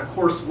on a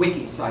course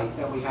wiki site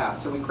that we have.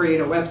 So we create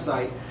a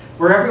website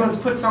where everyone's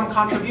put some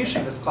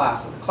contribution to this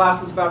class. If the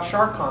class is about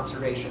shark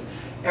conservation,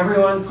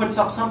 everyone puts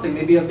up something,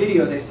 maybe a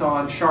video they saw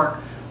on shark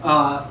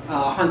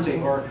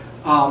hunting, or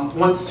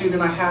one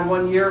student I had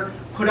one year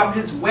put up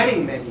his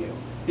wedding menu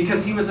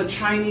because he was a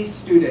Chinese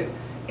student.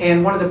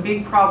 And one of the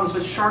big problems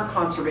with shark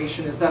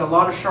conservation is that a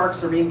lot of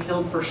sharks are being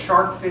killed for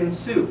shark fin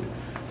soup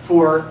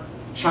for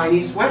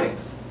Chinese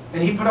weddings.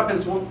 And he put up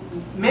his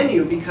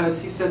menu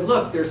because he said,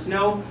 look, there's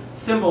no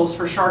symbols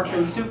for shark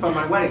fin soup on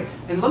my wedding.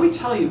 And let me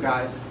tell you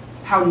guys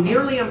how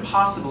nearly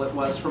impossible it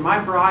was for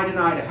my bride and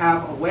I to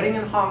have a wedding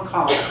in Hong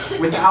Kong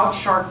without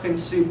shark fin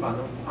soup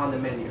on the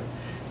menu.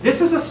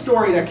 This is a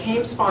story that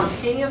came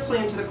spontaneously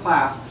into the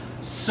class,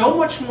 so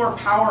much more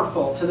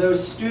powerful to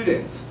those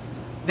students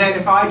than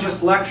if I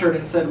just lectured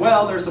and said,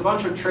 well, there's a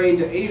bunch of trade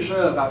to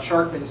Asia about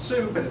shark fin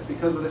soup and it's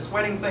because of this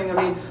wedding thing. I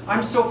mean,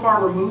 I'm so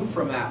far removed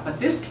from that. But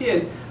this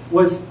kid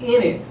was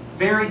in it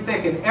very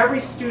thick, and every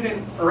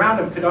student around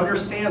him could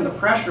understand the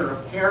pressure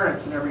of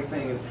parents and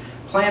everything, and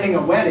planning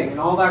a wedding and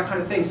all that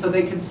kind of thing, so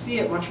they could see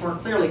it much more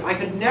clearly. I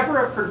could never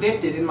have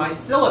predicted in my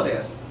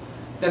syllabus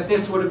that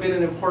this would have been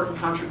an important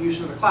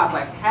contribution to the class.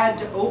 I had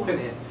to open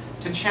it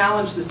to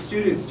challenge the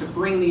students to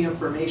bring the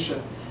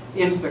information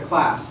into the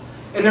class.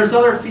 And there's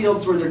other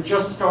fields where they're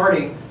just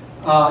starting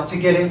to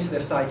get into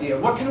this idea.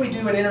 What can we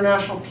do in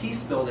international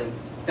peace building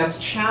that's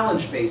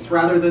challenge-based,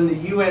 rather than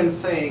the UN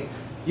saying,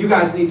 you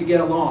guys need to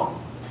get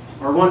along,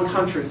 or one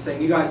country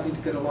saying, you guys need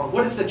to get along?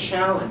 What is the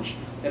challenge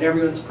that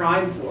everyone's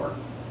primed for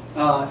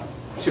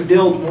to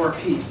build more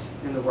peace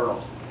in the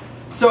world?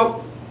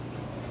 So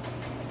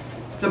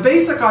the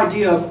basic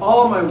idea of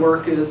all my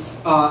work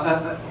is,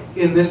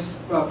 in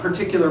this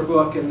particular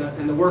book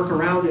and the work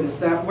around it, is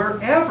that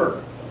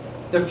wherever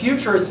the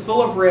future is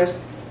full of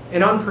risk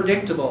and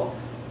unpredictable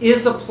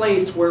is a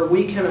place where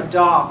we can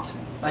adopt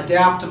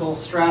adaptable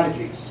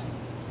strategies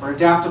or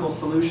adaptable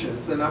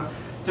solutions. And I've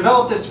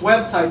developed this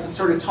website to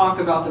sort of talk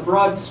about the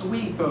broad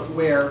sweep of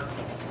where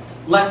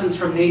lessons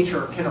from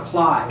nature can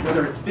apply,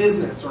 whether it's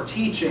business or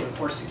teaching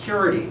or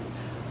security.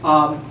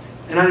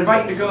 And I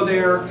invite you to go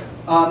there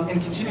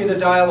and continue the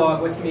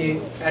dialogue with me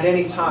at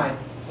any time.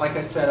 Like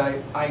I said,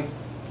 I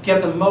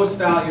get the most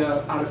value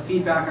out of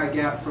feedback I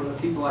get from the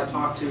people I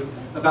talk to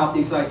about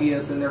these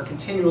ideas, and they're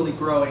continually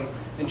growing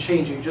and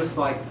changing, just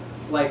like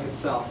life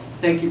itself.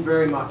 Thank you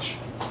very much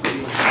for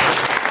being here.